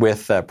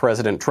with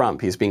President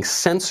Trump. He's being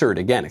censored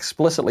again,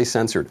 explicitly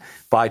censored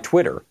by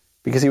Twitter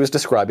because he was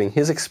describing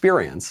his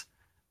experience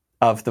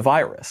of the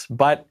virus.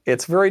 But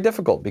it's very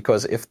difficult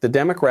because if the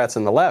Democrats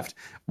and the left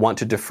want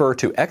to defer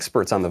to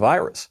experts on the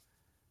virus,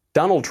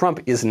 Donald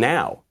Trump is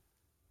now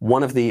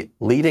one of the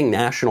leading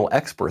national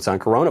experts on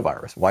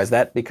coronavirus. Why is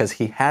that? Because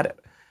he had it.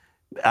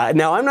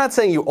 Now, I'm not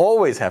saying you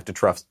always have to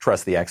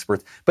trust the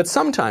experts, but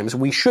sometimes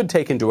we should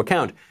take into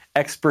account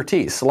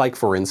expertise, like,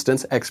 for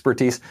instance,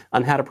 expertise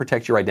on how to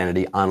protect your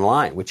identity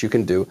online, which you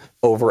can do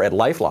over at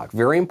LifeLock.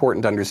 Very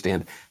important to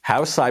understand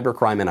how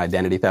cybercrime and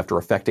identity theft are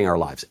affecting our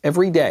lives.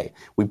 Every day,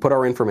 we put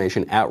our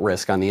information at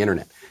risk on the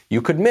internet.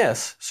 You could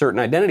miss certain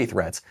identity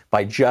threats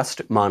by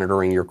just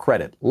monitoring your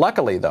credit.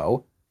 Luckily,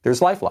 though, there's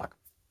LifeLock.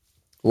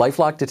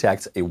 LifeLock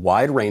detects a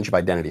wide range of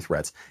identity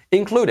threats,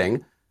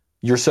 including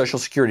your social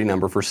security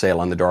number for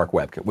sale on the dark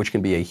web, which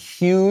can be a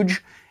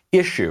huge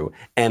issue.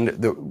 And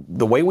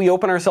the way we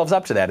open ourselves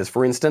up to that is,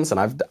 for instance, and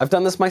I've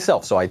done this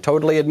myself, so I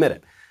totally admit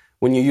it,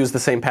 when you use the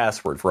same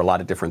password for a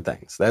lot of different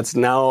things. That's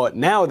now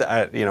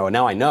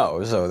I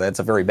know, so that's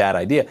a very bad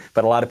idea,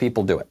 but a lot of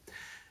people do it.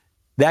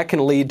 That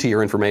can lead to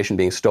your information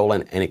being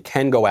stolen, and it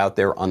can go out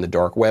there on the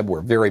dark web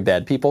where very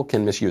bad people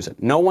can misuse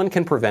it. No one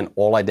can prevent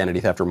all identity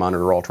theft or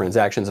monitor all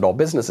transactions at all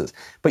businesses,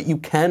 but you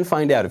can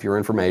find out if your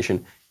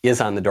information is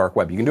on the dark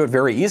web. You can do it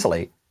very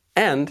easily,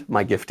 and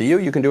my gift to you,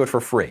 you can do it for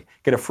free.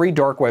 Get a free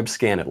dark web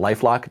scan at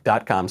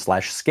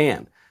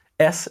lifelock.com/scan,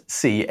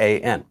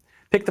 SCAN.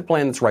 Pick the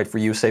plan that's right for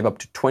you. Save up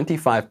to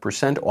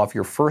 25% off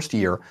your first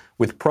year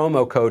with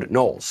promo code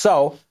Knowles.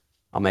 So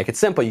I'll make it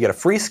simple. You get a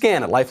free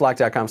scan at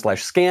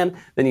lifelock.com/scan.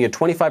 Then you get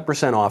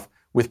 25% off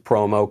with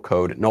promo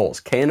code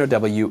Knowles,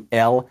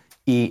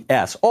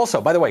 KNOWLES.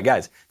 Also, by the way,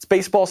 guys, it's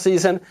baseball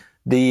season.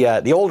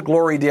 The Old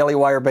Glory Daily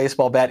Wire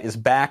baseball bat is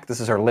back. This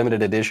is our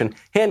limited edition,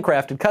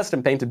 handcrafted,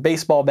 custom-painted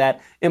baseball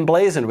bat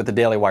emblazoned with the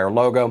Daily Wire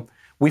logo.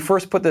 We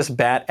first put this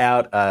bat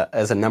out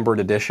as a numbered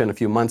edition a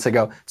few months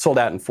ago. It sold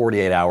out in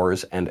 48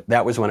 hours, and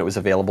that was when it was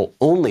available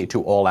only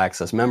to All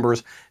Access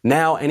members.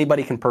 Now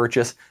anybody can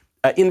purchase.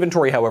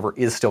 Inventory, however,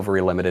 is still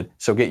very limited,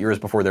 so get yours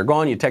before they're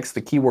gone. You text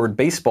the keyword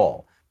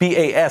baseball,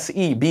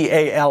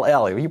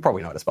 BASEBALL. You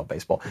probably know how to spell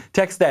baseball.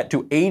 Text that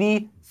to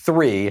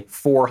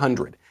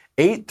 83400.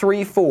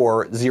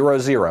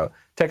 83400.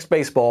 Text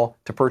baseball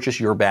to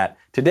purchase your bat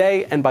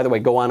today. And by the way,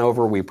 go on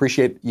over. We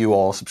appreciate you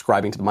all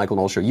subscribing to the Michael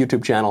Knowles Show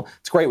YouTube channel.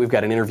 It's great. We've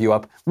got an interview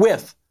up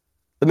with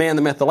the man,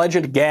 the myth, the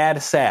legend,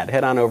 Gad Saad.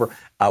 Head on over.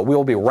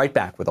 We'll be right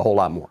back with a whole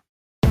lot more.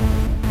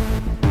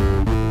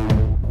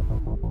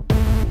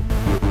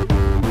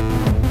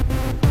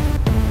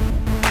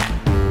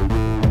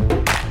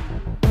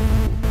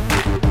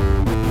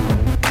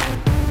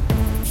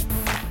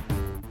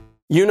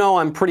 You know,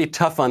 I'm pretty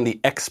tough on the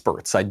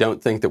experts. I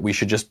don't think that we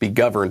should just be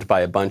governed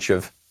by a bunch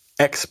of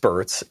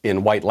experts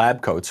in white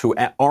lab coats who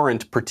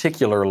aren't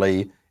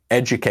particularly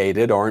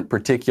educated, aren't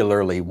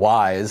particularly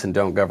wise, and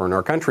don't govern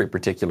our country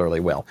particularly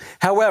well.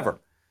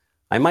 However,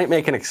 I might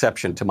make an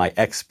exception to my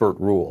expert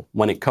rule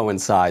when it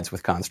coincides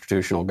with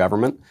constitutional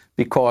government,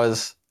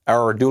 because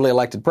our duly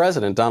elected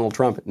president, Donald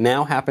Trump,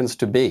 now happens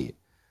to be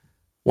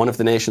one of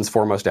the nation's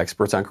foremost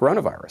experts on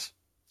coronavirus.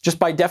 Just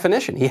by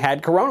definition, he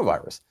had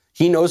coronavirus.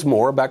 He knows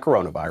more about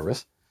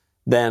coronavirus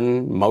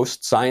than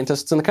most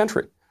scientists in the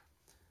country.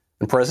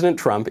 And President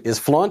Trump is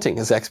flaunting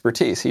his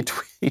expertise. He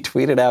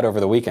tweeted out over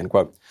the weekend,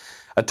 quote,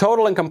 "A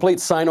total and complete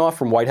sign-off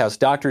from White House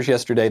doctors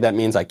yesterday. That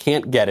means I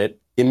can't get it,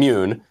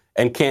 immune,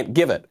 and can't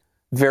give it.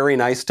 Very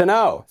nice to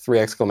know." 3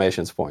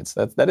 exclamation points.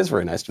 That is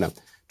very nice to know.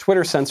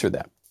 Twitter censored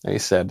that. He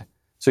said,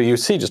 so you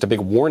see just a big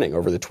warning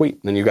over the tweet,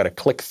 and then you got to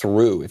click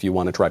through if you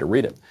want to try to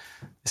read it.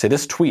 They say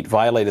this tweet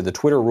violated the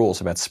Twitter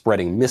rules about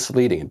spreading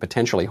misleading and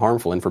potentially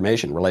harmful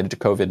information related to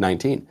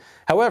COVID-19.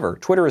 However,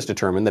 Twitter has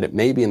determined that it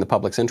may be in the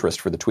public's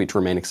interest for the tweet to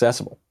remain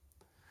accessible.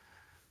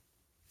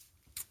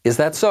 Is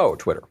that so,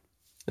 Twitter?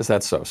 Is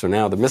that so? So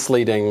now the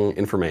misleading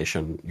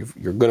information,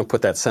 you're going to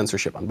put that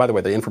censorship on. By the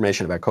way, the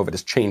information about COVID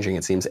is changing,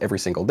 it seems, every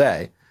single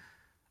day.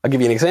 I'll give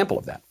you an example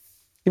of that.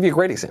 I'll give you a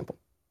great example.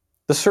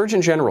 The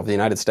Surgeon General of the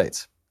United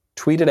States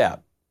tweeted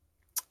out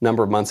a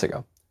number of months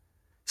ago,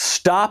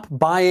 "Stop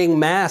buying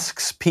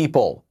masks,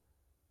 people.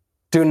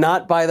 Do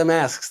not buy the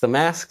masks. The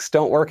masks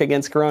don't work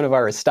against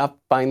coronavirus. Stop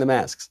buying the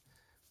masks."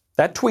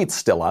 That tweet's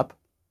still up.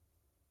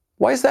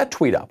 Why is that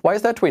tweet up? Why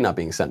is that tweet not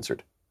being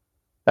censored?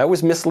 That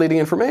was misleading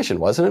information,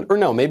 wasn't it? Or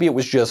no, maybe it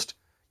was just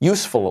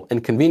useful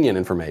and convenient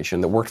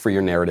information that worked for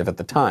your narrative at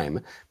the time.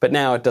 But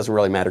now it doesn't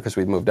really matter because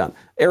we've moved on.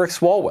 Eric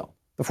Swalwell,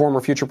 the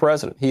former future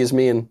president. He is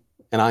me and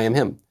I am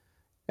him.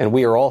 And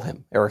we are all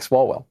him, Eric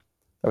Swalwell.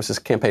 That was his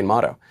campaign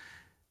motto.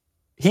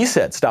 He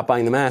said, "Stop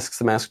buying the masks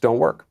don't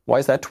work." Why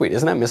is that tweet?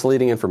 Isn't that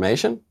misleading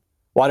information?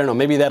 Well, I don't know.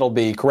 Maybe that'll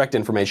be correct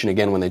information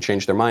again when they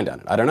change their mind on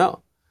it. I don't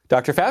know.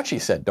 Dr.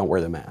 Fauci said, "Don't wear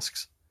the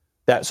masks."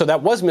 So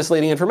that was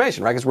misleading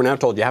information, right? Because we're now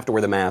told you have to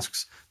wear the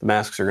masks. The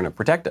masks are going to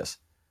protect us.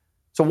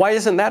 So why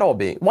isn't that all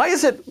being, why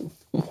is it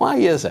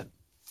that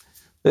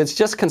it's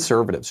just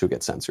conservatives who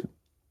get censored?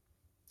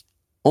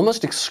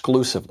 Almost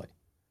exclusively.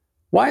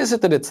 Why is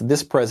it that it's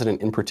this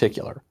president in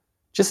particular,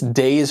 just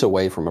days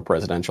away from a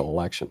presidential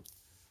election,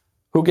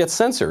 who gets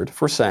censored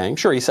for saying,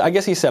 sure, I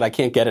guess he said, "I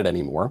can't get it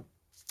anymore."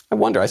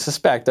 I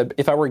suspect that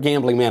if I were a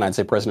gambling man, I'd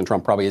say President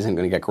Trump probably isn't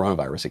going to get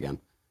coronavirus again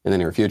in the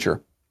near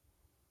future.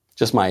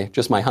 Just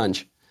my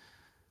hunch.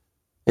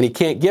 And he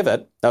can't give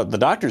it. Now, the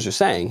doctors are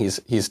saying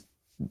he's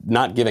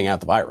not giving out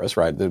the virus,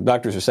 right? The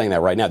doctors are saying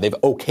that right now. They've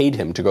okayed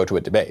him to go to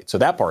a debate. So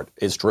that part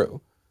is true,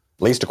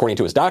 at least according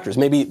to his doctors.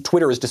 Maybe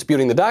Twitter is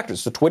disputing the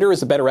doctors. So Twitter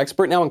is a better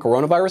expert now on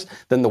coronavirus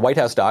than the White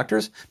House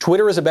doctors?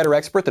 Twitter is a better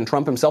expert than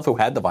Trump himself, who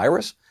had the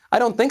virus? I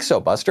don't think so,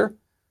 Buster.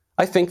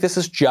 I think this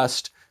is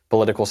just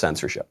political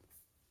censorship.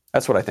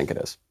 That's what I think it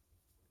is.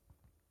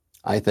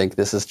 I think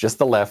this is just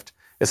the left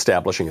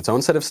establishing its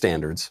own set of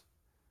standards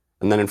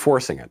and then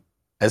enforcing it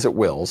as it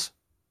wills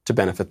to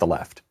benefit the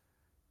left.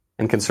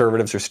 And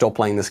conservatives are still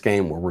playing this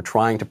game where we're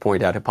trying to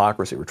point out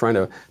hypocrisy. We're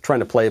trying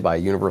to play by a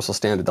universal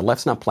standard. The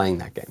left's not playing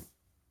that game.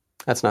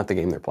 That's not the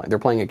game they're playing. They're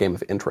playing a game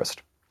of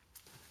interest.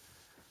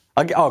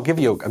 I'll give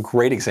you a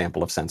great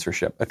example of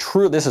censorship.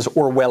 This is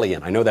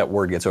Orwellian. I know that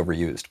word gets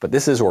overused, but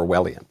this is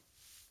Orwellian.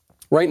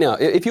 Right now,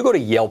 if you go to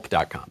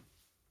Yelp.com,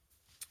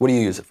 what do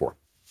you use it for?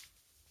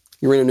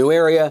 You're in a new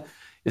area.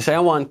 You say, I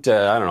want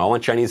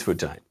Chinese food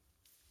tonight.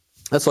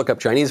 Let's look up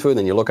Chinese food.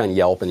 Then you look on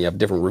Yelp and you have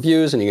different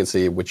reviews and you can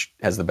see which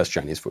has the best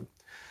Chinese food.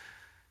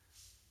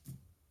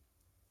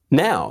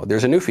 Now,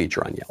 there's a new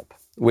feature on Yelp,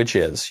 which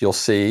is you'll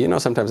see,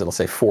 sometimes it'll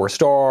say 4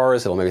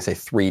 stars. It'll maybe say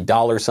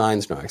 $3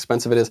 signs, know how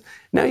expensive it is.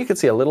 Now you can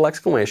see a little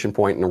exclamation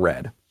point in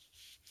red.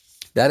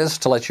 That is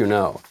to let you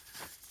know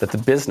that the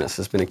business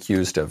has been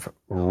accused of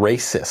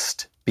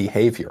racist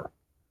behavior.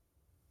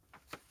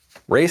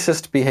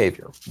 Racist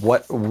behavior.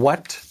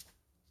 What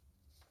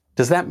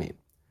does that mean?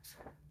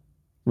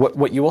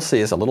 What you will see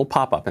is a little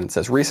pop-up, and it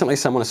says, recently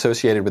someone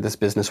associated with this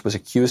business was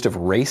accused of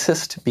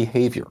racist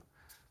behavior,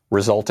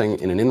 resulting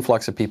in an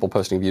influx of people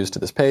posting views to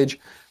this page.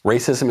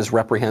 Racism is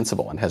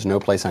reprehensible and has no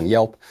place on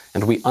Yelp,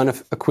 and we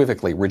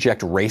unequivocally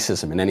reject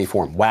racism in any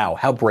form. Wow,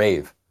 how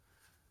brave.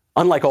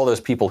 Unlike all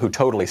those people who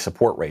totally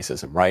support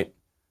racism, right?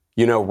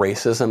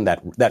 Racism,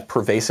 that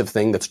pervasive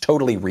thing that's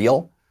totally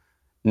real,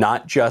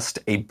 not just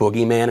a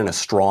boogeyman and a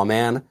straw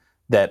man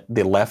that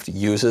the left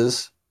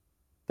uses,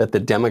 that the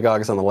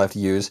demagogues on the left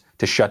use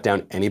to shut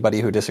down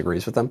anybody who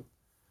disagrees with them.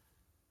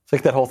 It's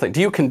like that whole thing.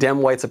 Do you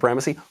condemn white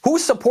supremacy?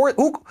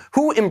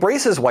 Who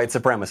embraces white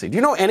supremacy? Do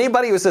you know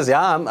anybody who says,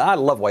 yeah, I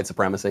love white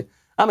supremacy.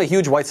 I'm a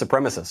huge white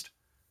supremacist.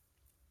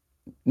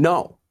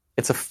 No,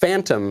 it's a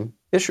phantom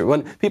issue.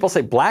 When people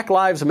say Black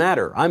Lives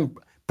Matter, I'm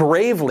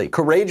bravely,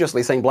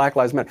 courageously saying Black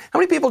Lives Matter. How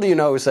many people do you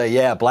know who say,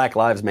 yeah, Black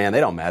lives, man, they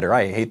don't matter.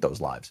 I hate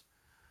those lives.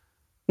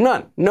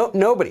 None. No,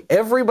 nobody.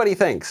 Everybody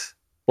thinks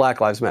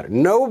Black Lives Matter.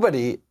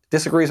 Nobody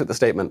disagrees with the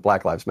statement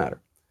Black Lives Matter.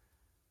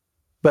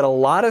 But a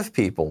lot of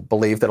people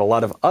believe that a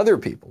lot of other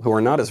people who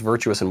are not as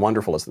virtuous and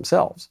wonderful as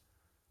themselves,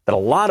 that a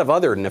lot of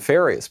other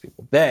nefarious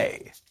people,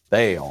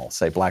 they all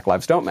say Black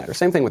lives don't matter.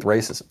 Same thing with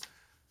racism.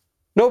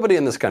 Nobody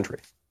in this country,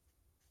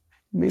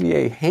 maybe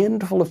a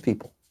handful of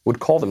people, would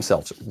call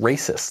themselves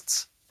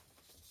racists.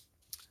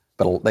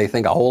 But they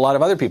think a whole lot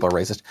of other people are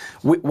racist.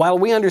 While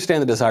we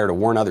understand the desire to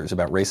warn others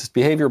about racist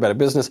behavior about a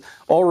business,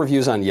 all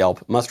reviews on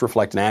Yelp must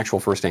reflect an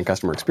actual first-hand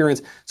customer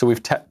experience, so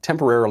we've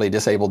temporarily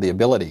disabled the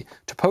ability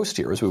to post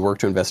here as we work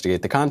to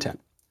investigate the content.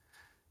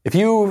 If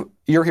you're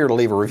here to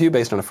leave a review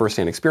based on a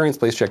first-hand experience,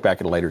 please check back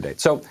at a later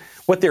date. So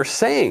what they're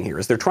saying here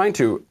is they're trying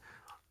to,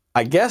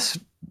 I guess,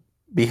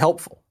 be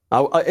helpful.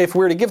 If we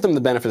were to give them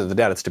the benefit of the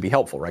doubt, it's to be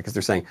helpful, right? Because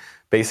they're saying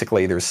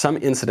basically there's some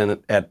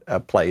incident at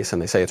a place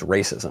and they say it's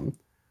racism.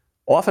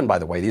 Often, by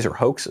the way, these are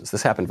hoaxes.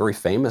 This happened very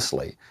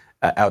famously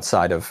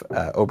outside of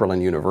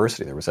Oberlin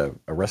University. There was a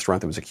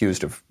restaurant that was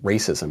accused of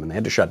racism and they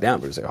had to shut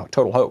down. It was a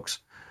total hoax.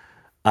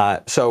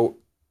 So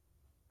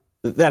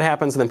that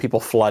happens and then people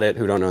flood it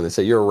who don't know. And they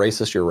say, you're a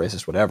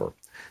racist, whatever.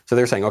 So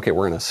they're saying, okay,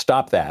 we're going to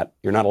stop that.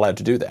 You're not allowed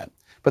to do that.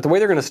 But the way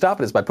they're going to stop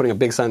it is by putting a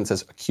big sign that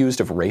says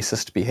accused of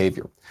racist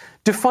behavior.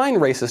 Define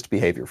racist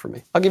behavior for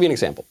me. I'll give you an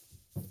example.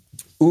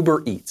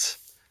 Uber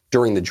Eats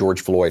during the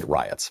George Floyd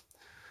riots.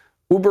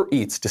 Uber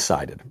Eats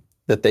decided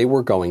that they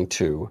were going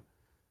to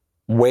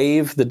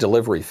waive the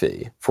delivery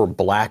fee for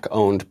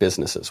black-owned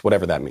businesses,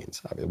 whatever that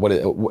means. I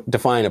mean,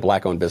 define a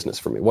black-owned business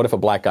for me. What if a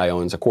black guy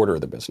owns a quarter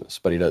of the business?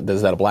 But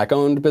is that a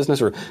black-owned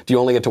business, or do you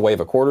only get to waive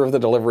a quarter of the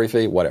delivery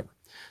fee? Whatever.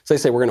 So they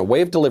say, we're going to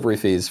waive delivery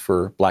fees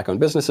for black-owned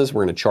businesses.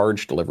 We're going to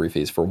charge delivery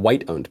fees for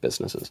white-owned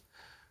businesses.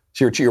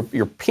 So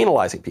you're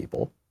penalizing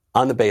people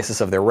on the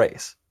basis of their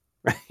race.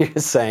 Right? You're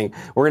just saying,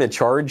 we're going to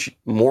charge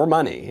more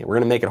money. We're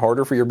going to make it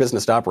harder for your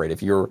business to operate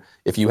if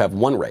you have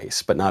one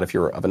race, but not if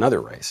you're of another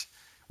race,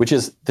 which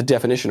is the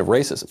definition of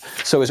racism.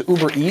 So is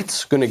Uber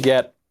Eats going to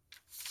get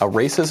a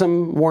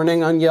racism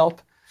warning on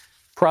Yelp?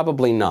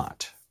 Probably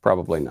not.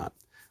 Probably not.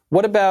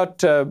 What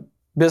about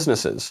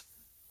businesses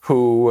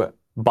who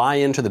buy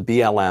into the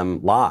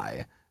BLM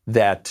lie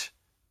that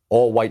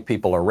all white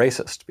people are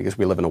racist because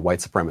we live in a white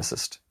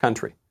supremacist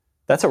country?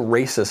 That's a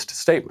racist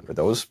statement. Are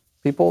those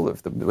people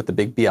with the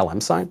big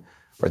BLM sign,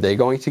 are they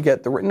going to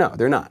get the... No,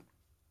 they're not.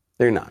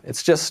 They're not.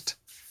 It's just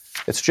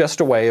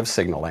a way of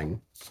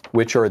signaling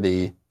which are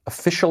the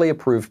officially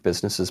approved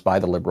businesses by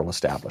the liberal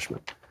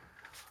establishment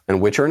and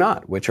which are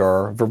not, which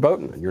are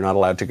verboten, and you're not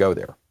allowed to go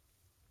there.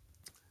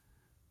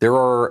 There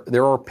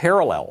are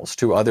parallels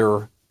to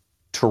other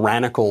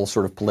tyrannical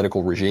sort of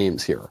political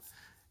regimes here,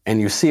 and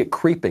you see it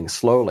creeping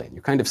slowly.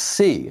 You kind of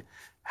see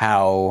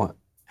how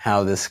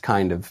this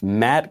kind of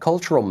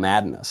cultural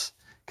madness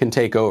can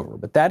take over,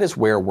 but that is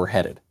where we're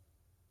headed.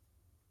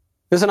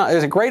 There's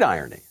a great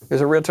irony.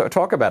 There's a real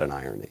talk about an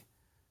irony.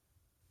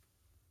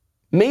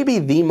 Maybe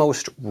the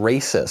most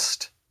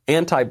racist,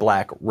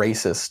 anti-black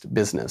racist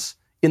business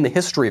in the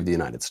history of the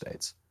United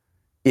States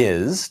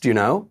is, do you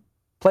know,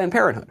 Planned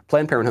Parenthood.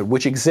 Planned Parenthood,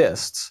 which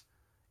exists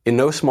in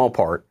no small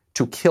part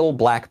to kill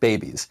black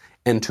babies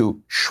and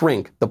to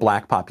shrink the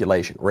black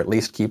population, or at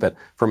least keep it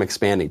from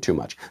expanding too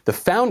much. The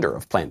founder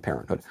of Planned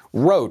Parenthood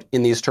wrote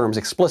in these terms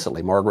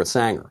explicitly, Margaret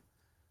Sanger.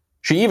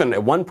 She even,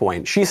 at one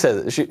point, she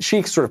says,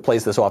 she sort of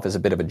plays this off as a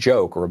bit of a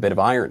joke or a bit of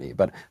irony,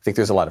 but I think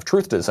there's a lot of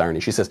truth to this irony.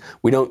 She says,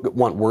 we don't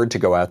want word to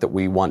go out that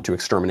we want to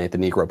exterminate the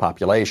Negro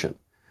population.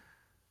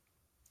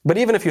 But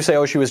even if you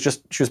say, she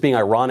was being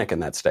ironic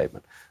in that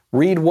statement,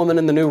 read Woman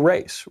in the New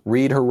Race,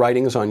 read her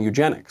writings on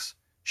eugenics.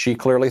 She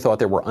clearly thought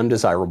there were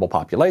undesirable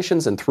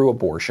populations, and through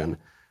abortion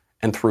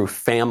and through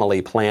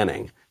family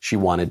planning, she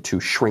wanted to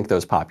shrink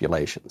those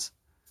populations.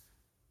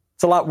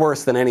 It's a lot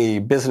worse than any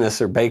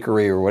business or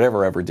bakery or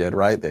whatever ever did,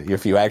 right? That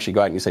if you actually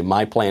go out and you say,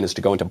 my plan is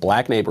to go into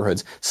black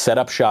neighborhoods, set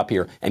up shop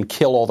here, and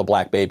kill all the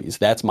black babies.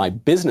 That's my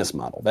business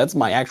model. That's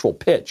my actual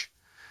pitch.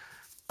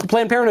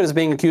 Planned Parenthood is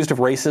being accused of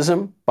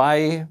racism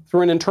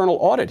through an internal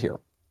audit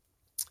here.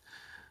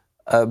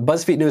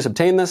 BuzzFeed News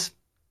obtained this.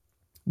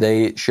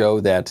 They show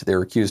that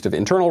they're accused of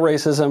internal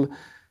racism,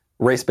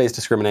 race-based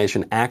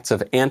discrimination, acts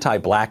of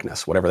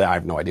anti-blackness, whatever that, I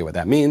have no idea what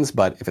that means,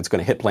 but if it's going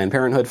to hit Planned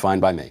Parenthood, fine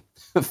by me.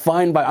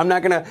 I'm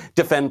not going to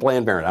defend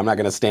Planned Parenthood. I'm not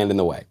going to stand in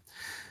the way.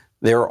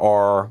 There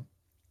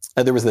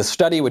was this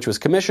study which was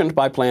commissioned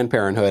by Planned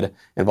Parenthood,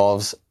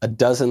 involves a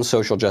dozen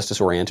social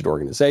justice-oriented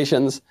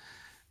organizations.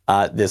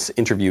 This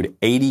interviewed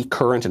 80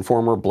 current and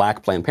former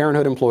black Planned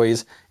Parenthood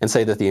employees and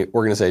say that the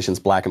organization's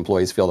black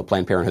employees feel that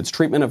Planned Parenthood's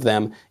treatment of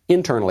them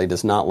internally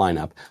does not line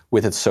up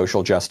with its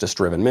social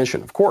justice-driven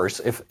mission. Of course,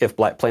 if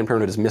Planned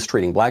Parenthood is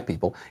mistreating black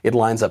people, it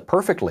lines up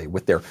perfectly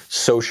with their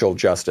social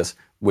justice,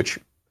 which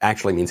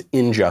actually means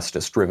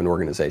injustice-driven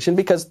organization,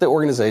 because the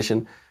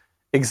organization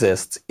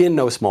exists in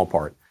no small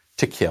part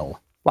to kill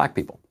black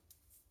people.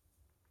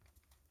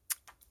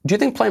 Do you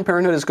think Planned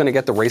Parenthood is going to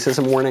get the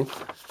racism warning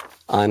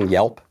on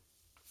Yelp?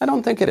 I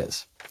don't think it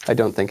is. I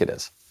don't think it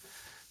is.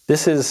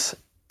 This is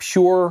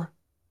pure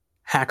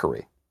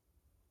hackery.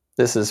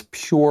 This is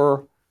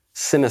pure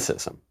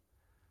cynicism.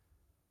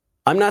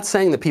 I'm not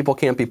saying that people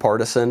can't be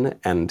partisan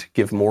and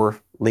give more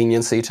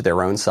leniency to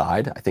their own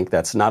side. I think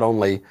that's not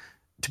only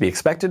to be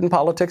expected in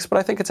politics, but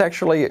I think it's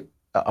actually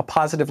a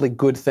positively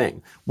good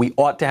thing. We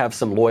ought to have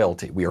some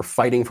loyalty. We are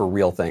fighting for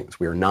real things.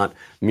 We are not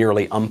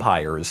merely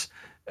umpires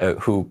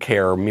who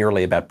care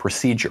merely about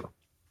procedure.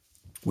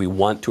 We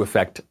want to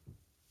affect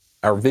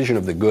our vision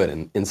of the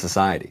good in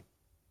society.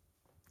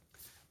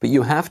 But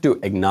you have to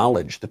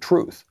acknowledge the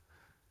truth.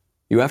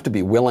 You have to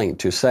be willing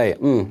to say,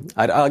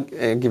 I'll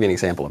give you an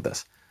example of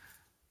this.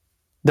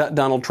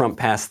 Donald Trump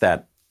passed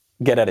that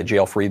get out of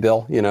jail free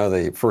bill,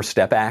 the First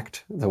Step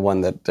Act, the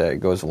one that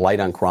goes light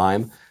on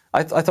crime.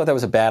 I thought that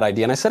was a bad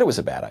idea, and I said it was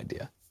a bad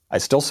idea. I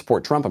still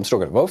support Trump. I'm still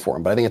going to vote for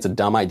him, but I think it's a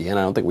dumb idea, and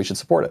I don't think we should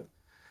support it.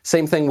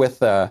 Same thing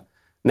with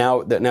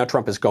now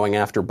Trump is going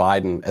after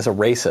Biden as a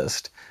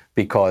racist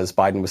because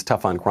Biden was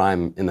tough on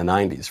crime in the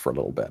 90s for a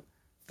little bit.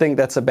 I think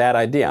that's a bad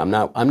idea. I'm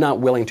not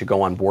willing to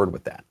go on board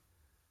with that.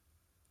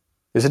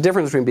 There's a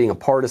difference between being a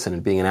partisan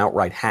and being an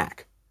outright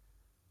hack.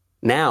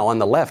 Now, on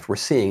the left, we're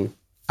seeing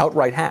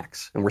outright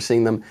hacks, and we're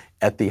seeing them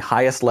at the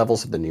highest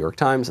levels of the New York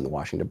Times and the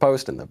Washington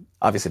Post and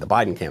obviously the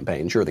Biden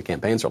campaign. Sure, the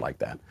campaigns are like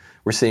that.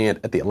 We're seeing it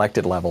at the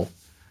elected level.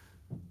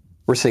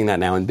 We're seeing that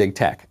now in big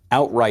tech.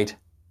 Outright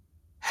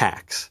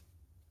hacks.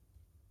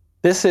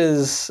 This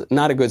is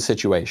not a good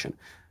situation.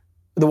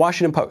 The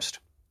Washington Post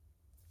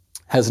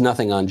has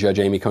nothing on Judge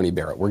Amy Coney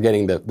Barrett. We're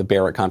getting the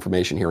Barrett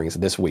confirmation hearings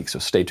this week, so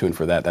stay tuned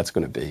for that. That's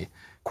going to be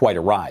quite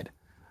a ride.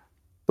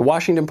 The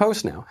Washington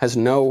Post now has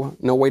no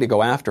way to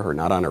go after her,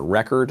 not on her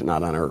record,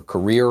 not on her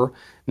career,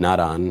 not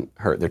on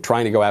her. They're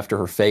trying to go after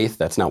her faith.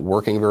 That's not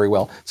working very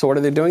well. So what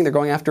are they doing? They're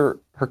going after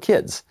her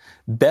kids.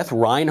 Beth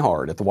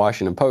Reinhard at the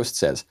Washington Post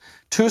says,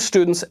 2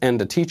 students and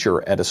a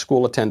teacher at a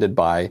school attended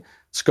by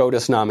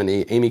SCOTUS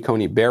nominee Amy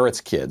Coney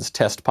Barrett's kids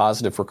test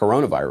positive for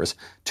coronavirus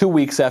 2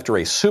 weeks after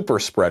a super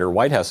spreader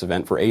White House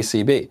event for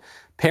ACB.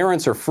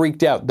 Parents are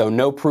freaked out, though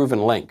no proven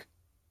link.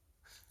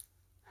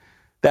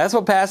 That's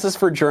what passes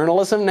for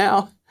journalism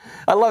now?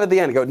 I love at the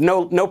end, go,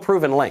 no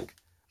proven link.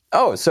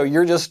 Oh, so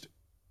you're just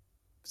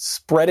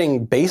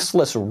spreading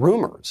baseless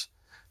rumors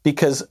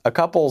because a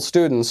couple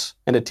students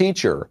and a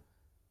teacher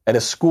at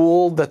a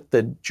school that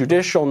the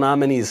judicial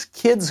nominee's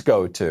kids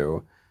go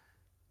to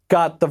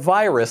got the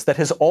virus that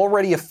has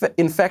already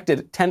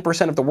infected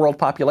 10% of the world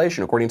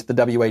population, according to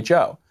the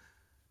WHO.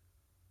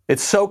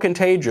 It's so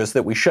contagious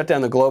that we shut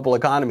down the global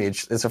economy.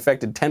 It's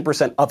affected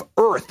 10% of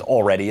Earth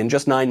already in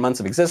just 9 months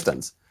of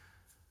existence.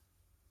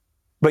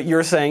 But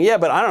you're saying, yeah,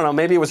 but I don't know,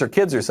 maybe it was her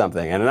kids or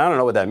something. And I don't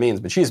know what that means,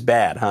 but she's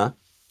bad, huh?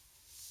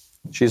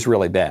 She's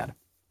really bad.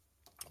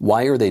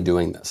 Why are they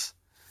doing this?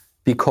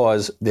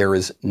 Because there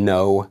is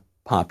no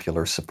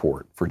popular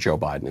support for Joe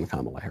Biden and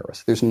Kamala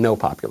Harris. There's no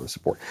popular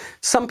support.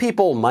 Some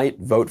people might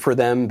vote for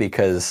them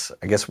because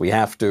I guess we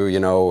have to,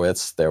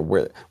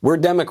 we're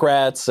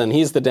Democrats and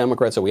he's the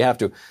Democrat, so we have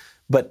to.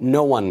 But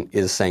no one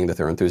is saying that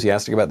they're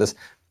enthusiastic about this.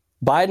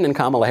 Biden and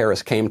Kamala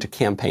Harris came to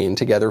campaign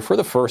together for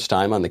the first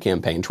time on the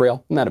campaign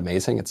trail. Isn't that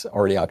amazing? It's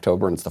already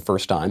October and it's the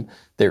first time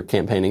they're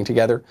campaigning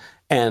together.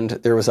 And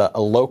there was a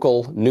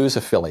local news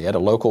affiliate, a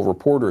local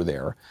reporter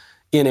there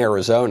in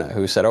Arizona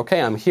who said,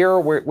 okay, I'm here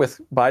with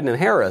Biden and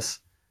Harris.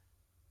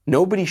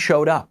 Nobody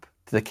showed up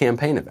to the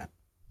campaign event.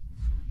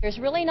 There's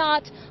really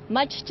not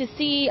much to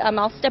see.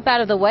 I'll step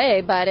out of the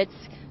way, but it's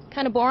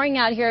kind of boring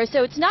out here.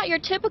 So it's not your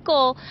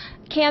typical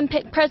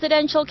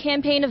presidential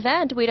campaign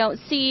event. We don't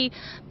see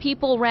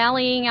people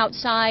rallying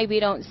outside. We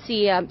don't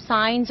see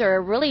signs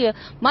or really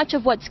much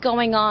of what's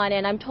going on.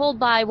 And I'm told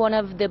by one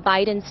of the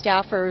Biden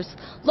staffers,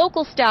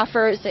 local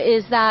staffers,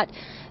 is that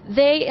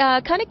they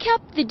kind of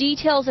kept the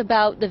details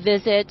about the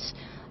visit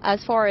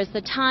as far as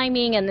the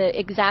timing and the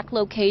exact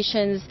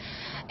locations.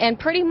 And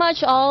pretty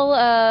much all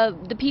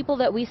the people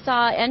that we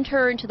saw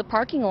enter into the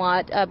parking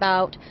lot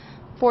about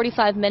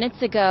 45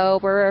 minutes ago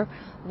were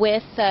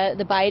with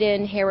the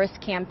Biden-Harris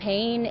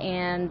campaign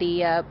and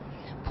the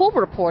poll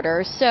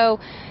reporters. So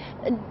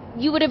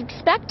you would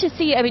expect to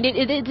see,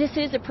 this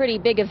is a pretty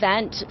big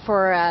event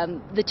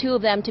for the two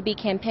of them to be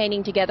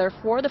campaigning together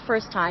for the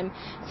first time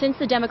since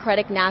the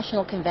Democratic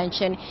National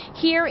Convention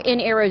here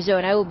in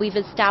Arizona. We've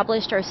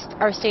established,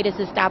 our state has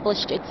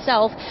established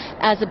itself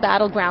as a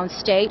battleground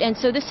state. And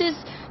so this is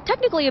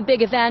technically a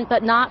big event,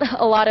 but not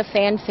a lot of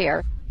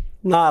fanfare.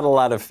 Not a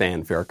lot of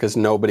fanfare because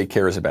nobody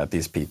cares about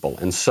these people.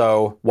 And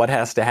so what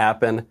has to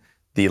happen?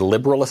 the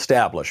liberal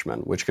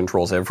establishment, which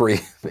controls every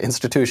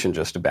institution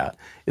just about,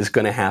 is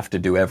going to have to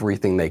do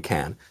everything they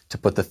can to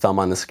put the thumb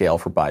on the scale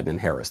for Biden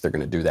and Harris. They're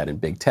going to do that in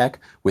big tech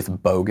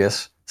with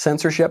bogus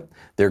censorship.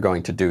 They're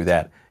going to do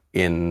that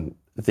in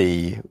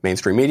the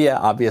mainstream media.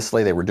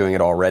 Obviously, they were doing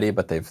it already,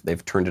 but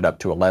they've turned it up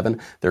to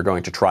 11. They're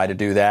going to try to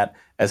do that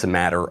as a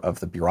matter of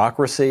the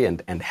bureaucracy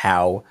and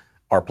how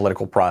our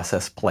political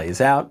process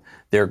plays out.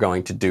 They're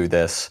going to do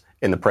this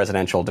in the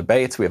presidential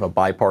debates. We have a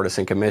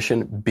bipartisan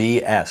commission.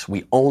 BS.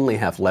 We only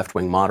have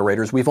left-wing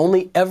moderators. We've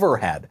only ever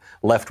had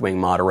left-wing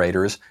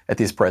moderators at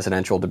these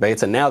presidential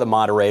debates. And now the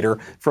moderator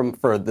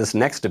for this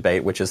next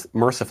debate, which is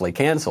mercifully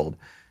canceled,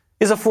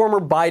 is a former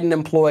Biden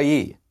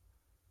employee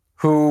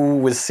who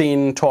was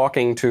seen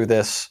talking to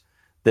this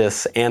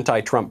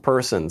anti-Trump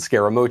person,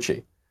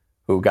 Scaramucci,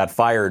 who got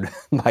fired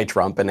by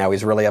Trump, and now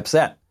he's really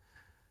upset.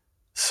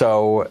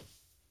 So,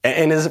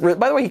 by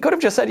the way, he could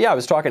have just said, yeah, I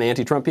was talking to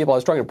anti-Trump people. I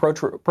was talking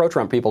to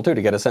pro-Trump people, too,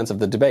 to get a sense of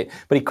the debate.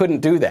 But he couldn't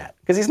do that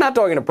because he's not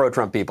talking to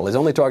pro-Trump people. He's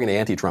only talking to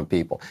anti-Trump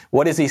people.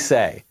 What does he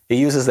say? He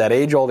uses that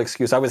age-old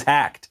excuse, I was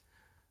hacked.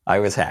 I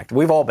was hacked.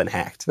 We've all been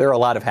hacked. There are a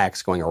lot of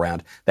hacks going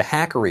around. The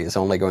hackery is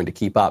only going to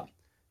keep up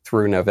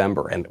through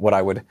November. And what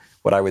I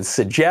would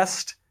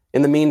suggest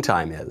in the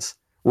meantime is,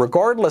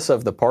 regardless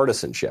of the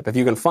partisanship, if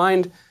you can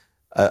find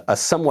a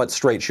somewhat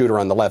straight shooter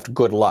on the left,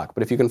 good luck.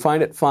 But if you can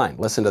find it, fine.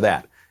 Listen to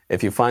that.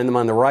 If you find them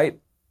on the right,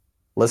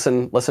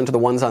 listen to the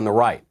ones on the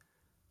right.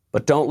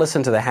 But don't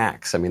listen to the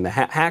hacks. I mean, the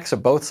hacks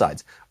of both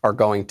sides are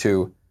going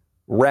to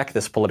wreck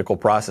this political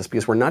process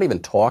because we're not even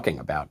talking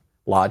about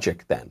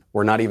logic then.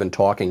 We're not even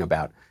talking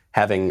about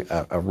having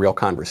a real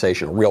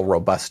conversation, a real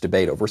robust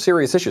debate over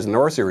serious issues, and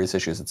there are serious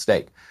issues at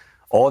stake.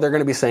 All they're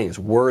going to be saying is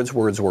words,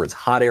 words, words,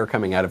 hot air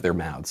coming out of their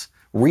mouths,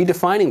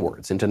 redefining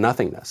words into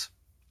nothingness.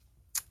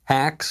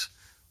 Hacks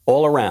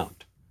all around.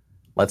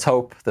 Let's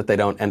hope that they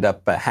don't end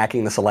up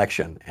hacking this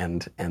election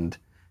and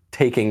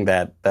taking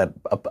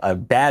a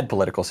bad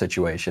political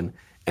situation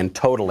and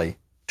totally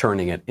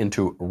turning it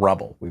into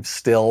rubble. We've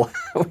still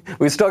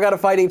got a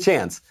fighting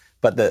chance,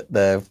 but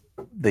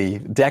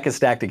the deck is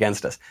stacked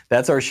against us.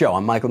 That's our show.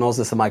 I'm Michael Knowles.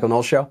 This is The Michael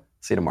Knowles Show.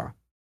 See you tomorrow.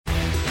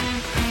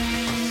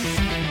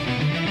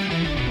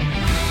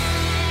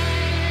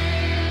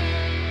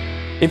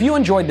 If you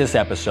enjoyed this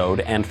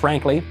episode, and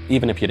frankly,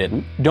 even if you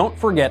didn't, don't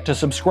forget to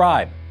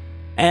subscribe.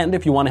 And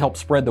if you want to help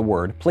spread the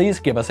word, please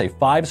give us a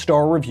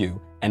 5-star review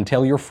and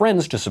tell your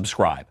friends to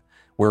subscribe.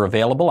 We're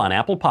available on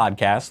Apple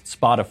Podcasts,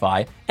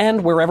 Spotify,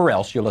 and wherever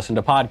else you listen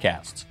to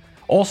podcasts.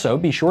 Also,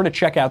 be sure to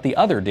check out the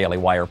other Daily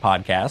Wire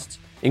podcasts,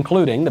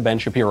 including The Ben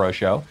Shapiro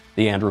Show,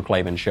 The Andrew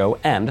Klavan Show,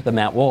 and The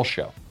Matt Walsh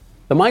Show.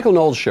 The Michael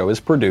Knowles Show is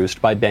produced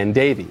by Ben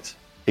Davies.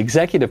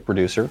 Executive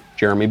producer,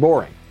 Jeremy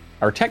Boring.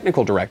 Our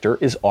technical director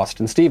is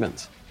Austin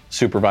Stevens.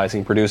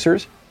 Supervising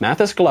producers,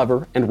 Mathis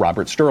Glover and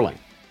Robert Sterling.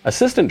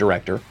 Assistant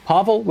director,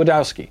 Pavel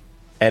Wadowski.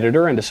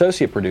 Editor and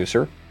associate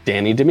producer,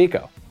 Danny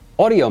D'Amico.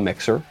 Audio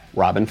mixer,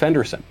 Robin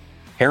Fenderson.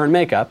 Hair and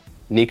makeup,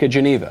 Nika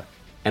Geneva.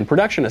 And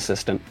production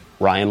assistant,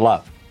 Ryan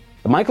Love.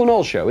 The Michael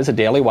Knowles Show is a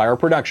Daily Wire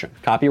production.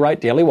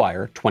 Copyright Daily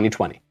Wire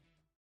 2020.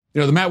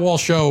 You know, the Matt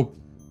Walsh Show,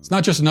 it's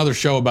not just another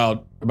show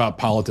about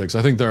politics.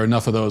 I think there are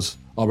enough of those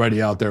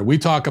already out there. We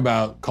talk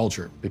about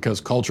culture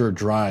because culture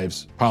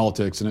drives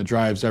politics and it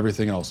drives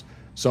everything else.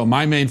 So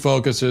my main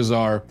focuses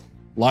are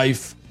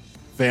life,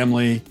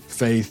 family,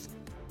 faith.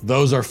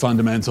 Those are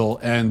fundamental,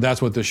 and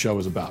that's what this show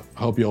is about.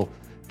 I hope you'll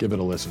give it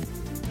a listen.